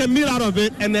you make a meal out of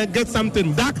it and then get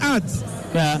something. Dark arts.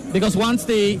 Because once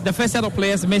the first set of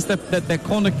players miss the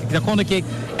corner kick,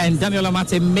 and Daniel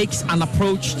Amate makes an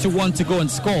approach to want to go and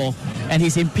score, and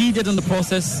he's impeded in the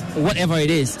process, whatever it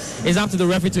is, it's up to the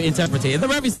referee to interpret it. The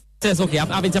referee says, okay,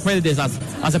 I've interpreted this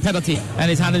as a penalty, and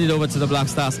he's handed it over to the Black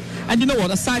Stars. And you know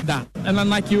what, aside that, and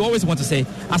like you always want to say,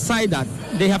 aside that,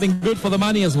 they have been good for the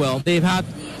money as well. They've had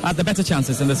the better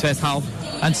chances in this first half,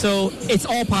 and so it's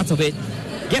all part of it.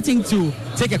 Getting to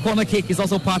take a corner kick is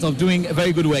also part of doing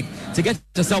very good work to get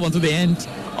yourself onto the end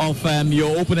of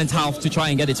your opponent's half to try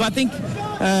and get it. So I think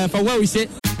for where we sit...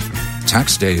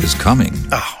 Tax day is coming.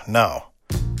 Oh, no.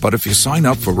 But if you sign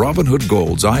up for Robinhood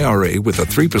Gold's IRA with a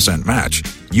 3% match,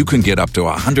 you can get up to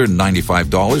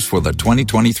 $195 for the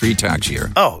 2023 tax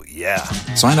year. Oh, yeah.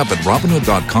 Sign up at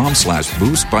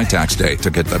Robinhood.com/boost by tax day to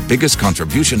get the biggest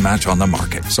contribution match on the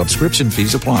market. Subscription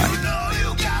fees apply.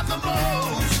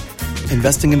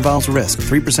 Investing involves risk.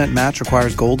 3% match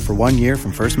requires gold for 1 year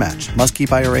from first match. Must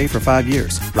keep IRA for 5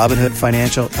 years. Robinhood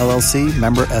Financial, LLC,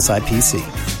 member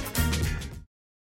SIPC.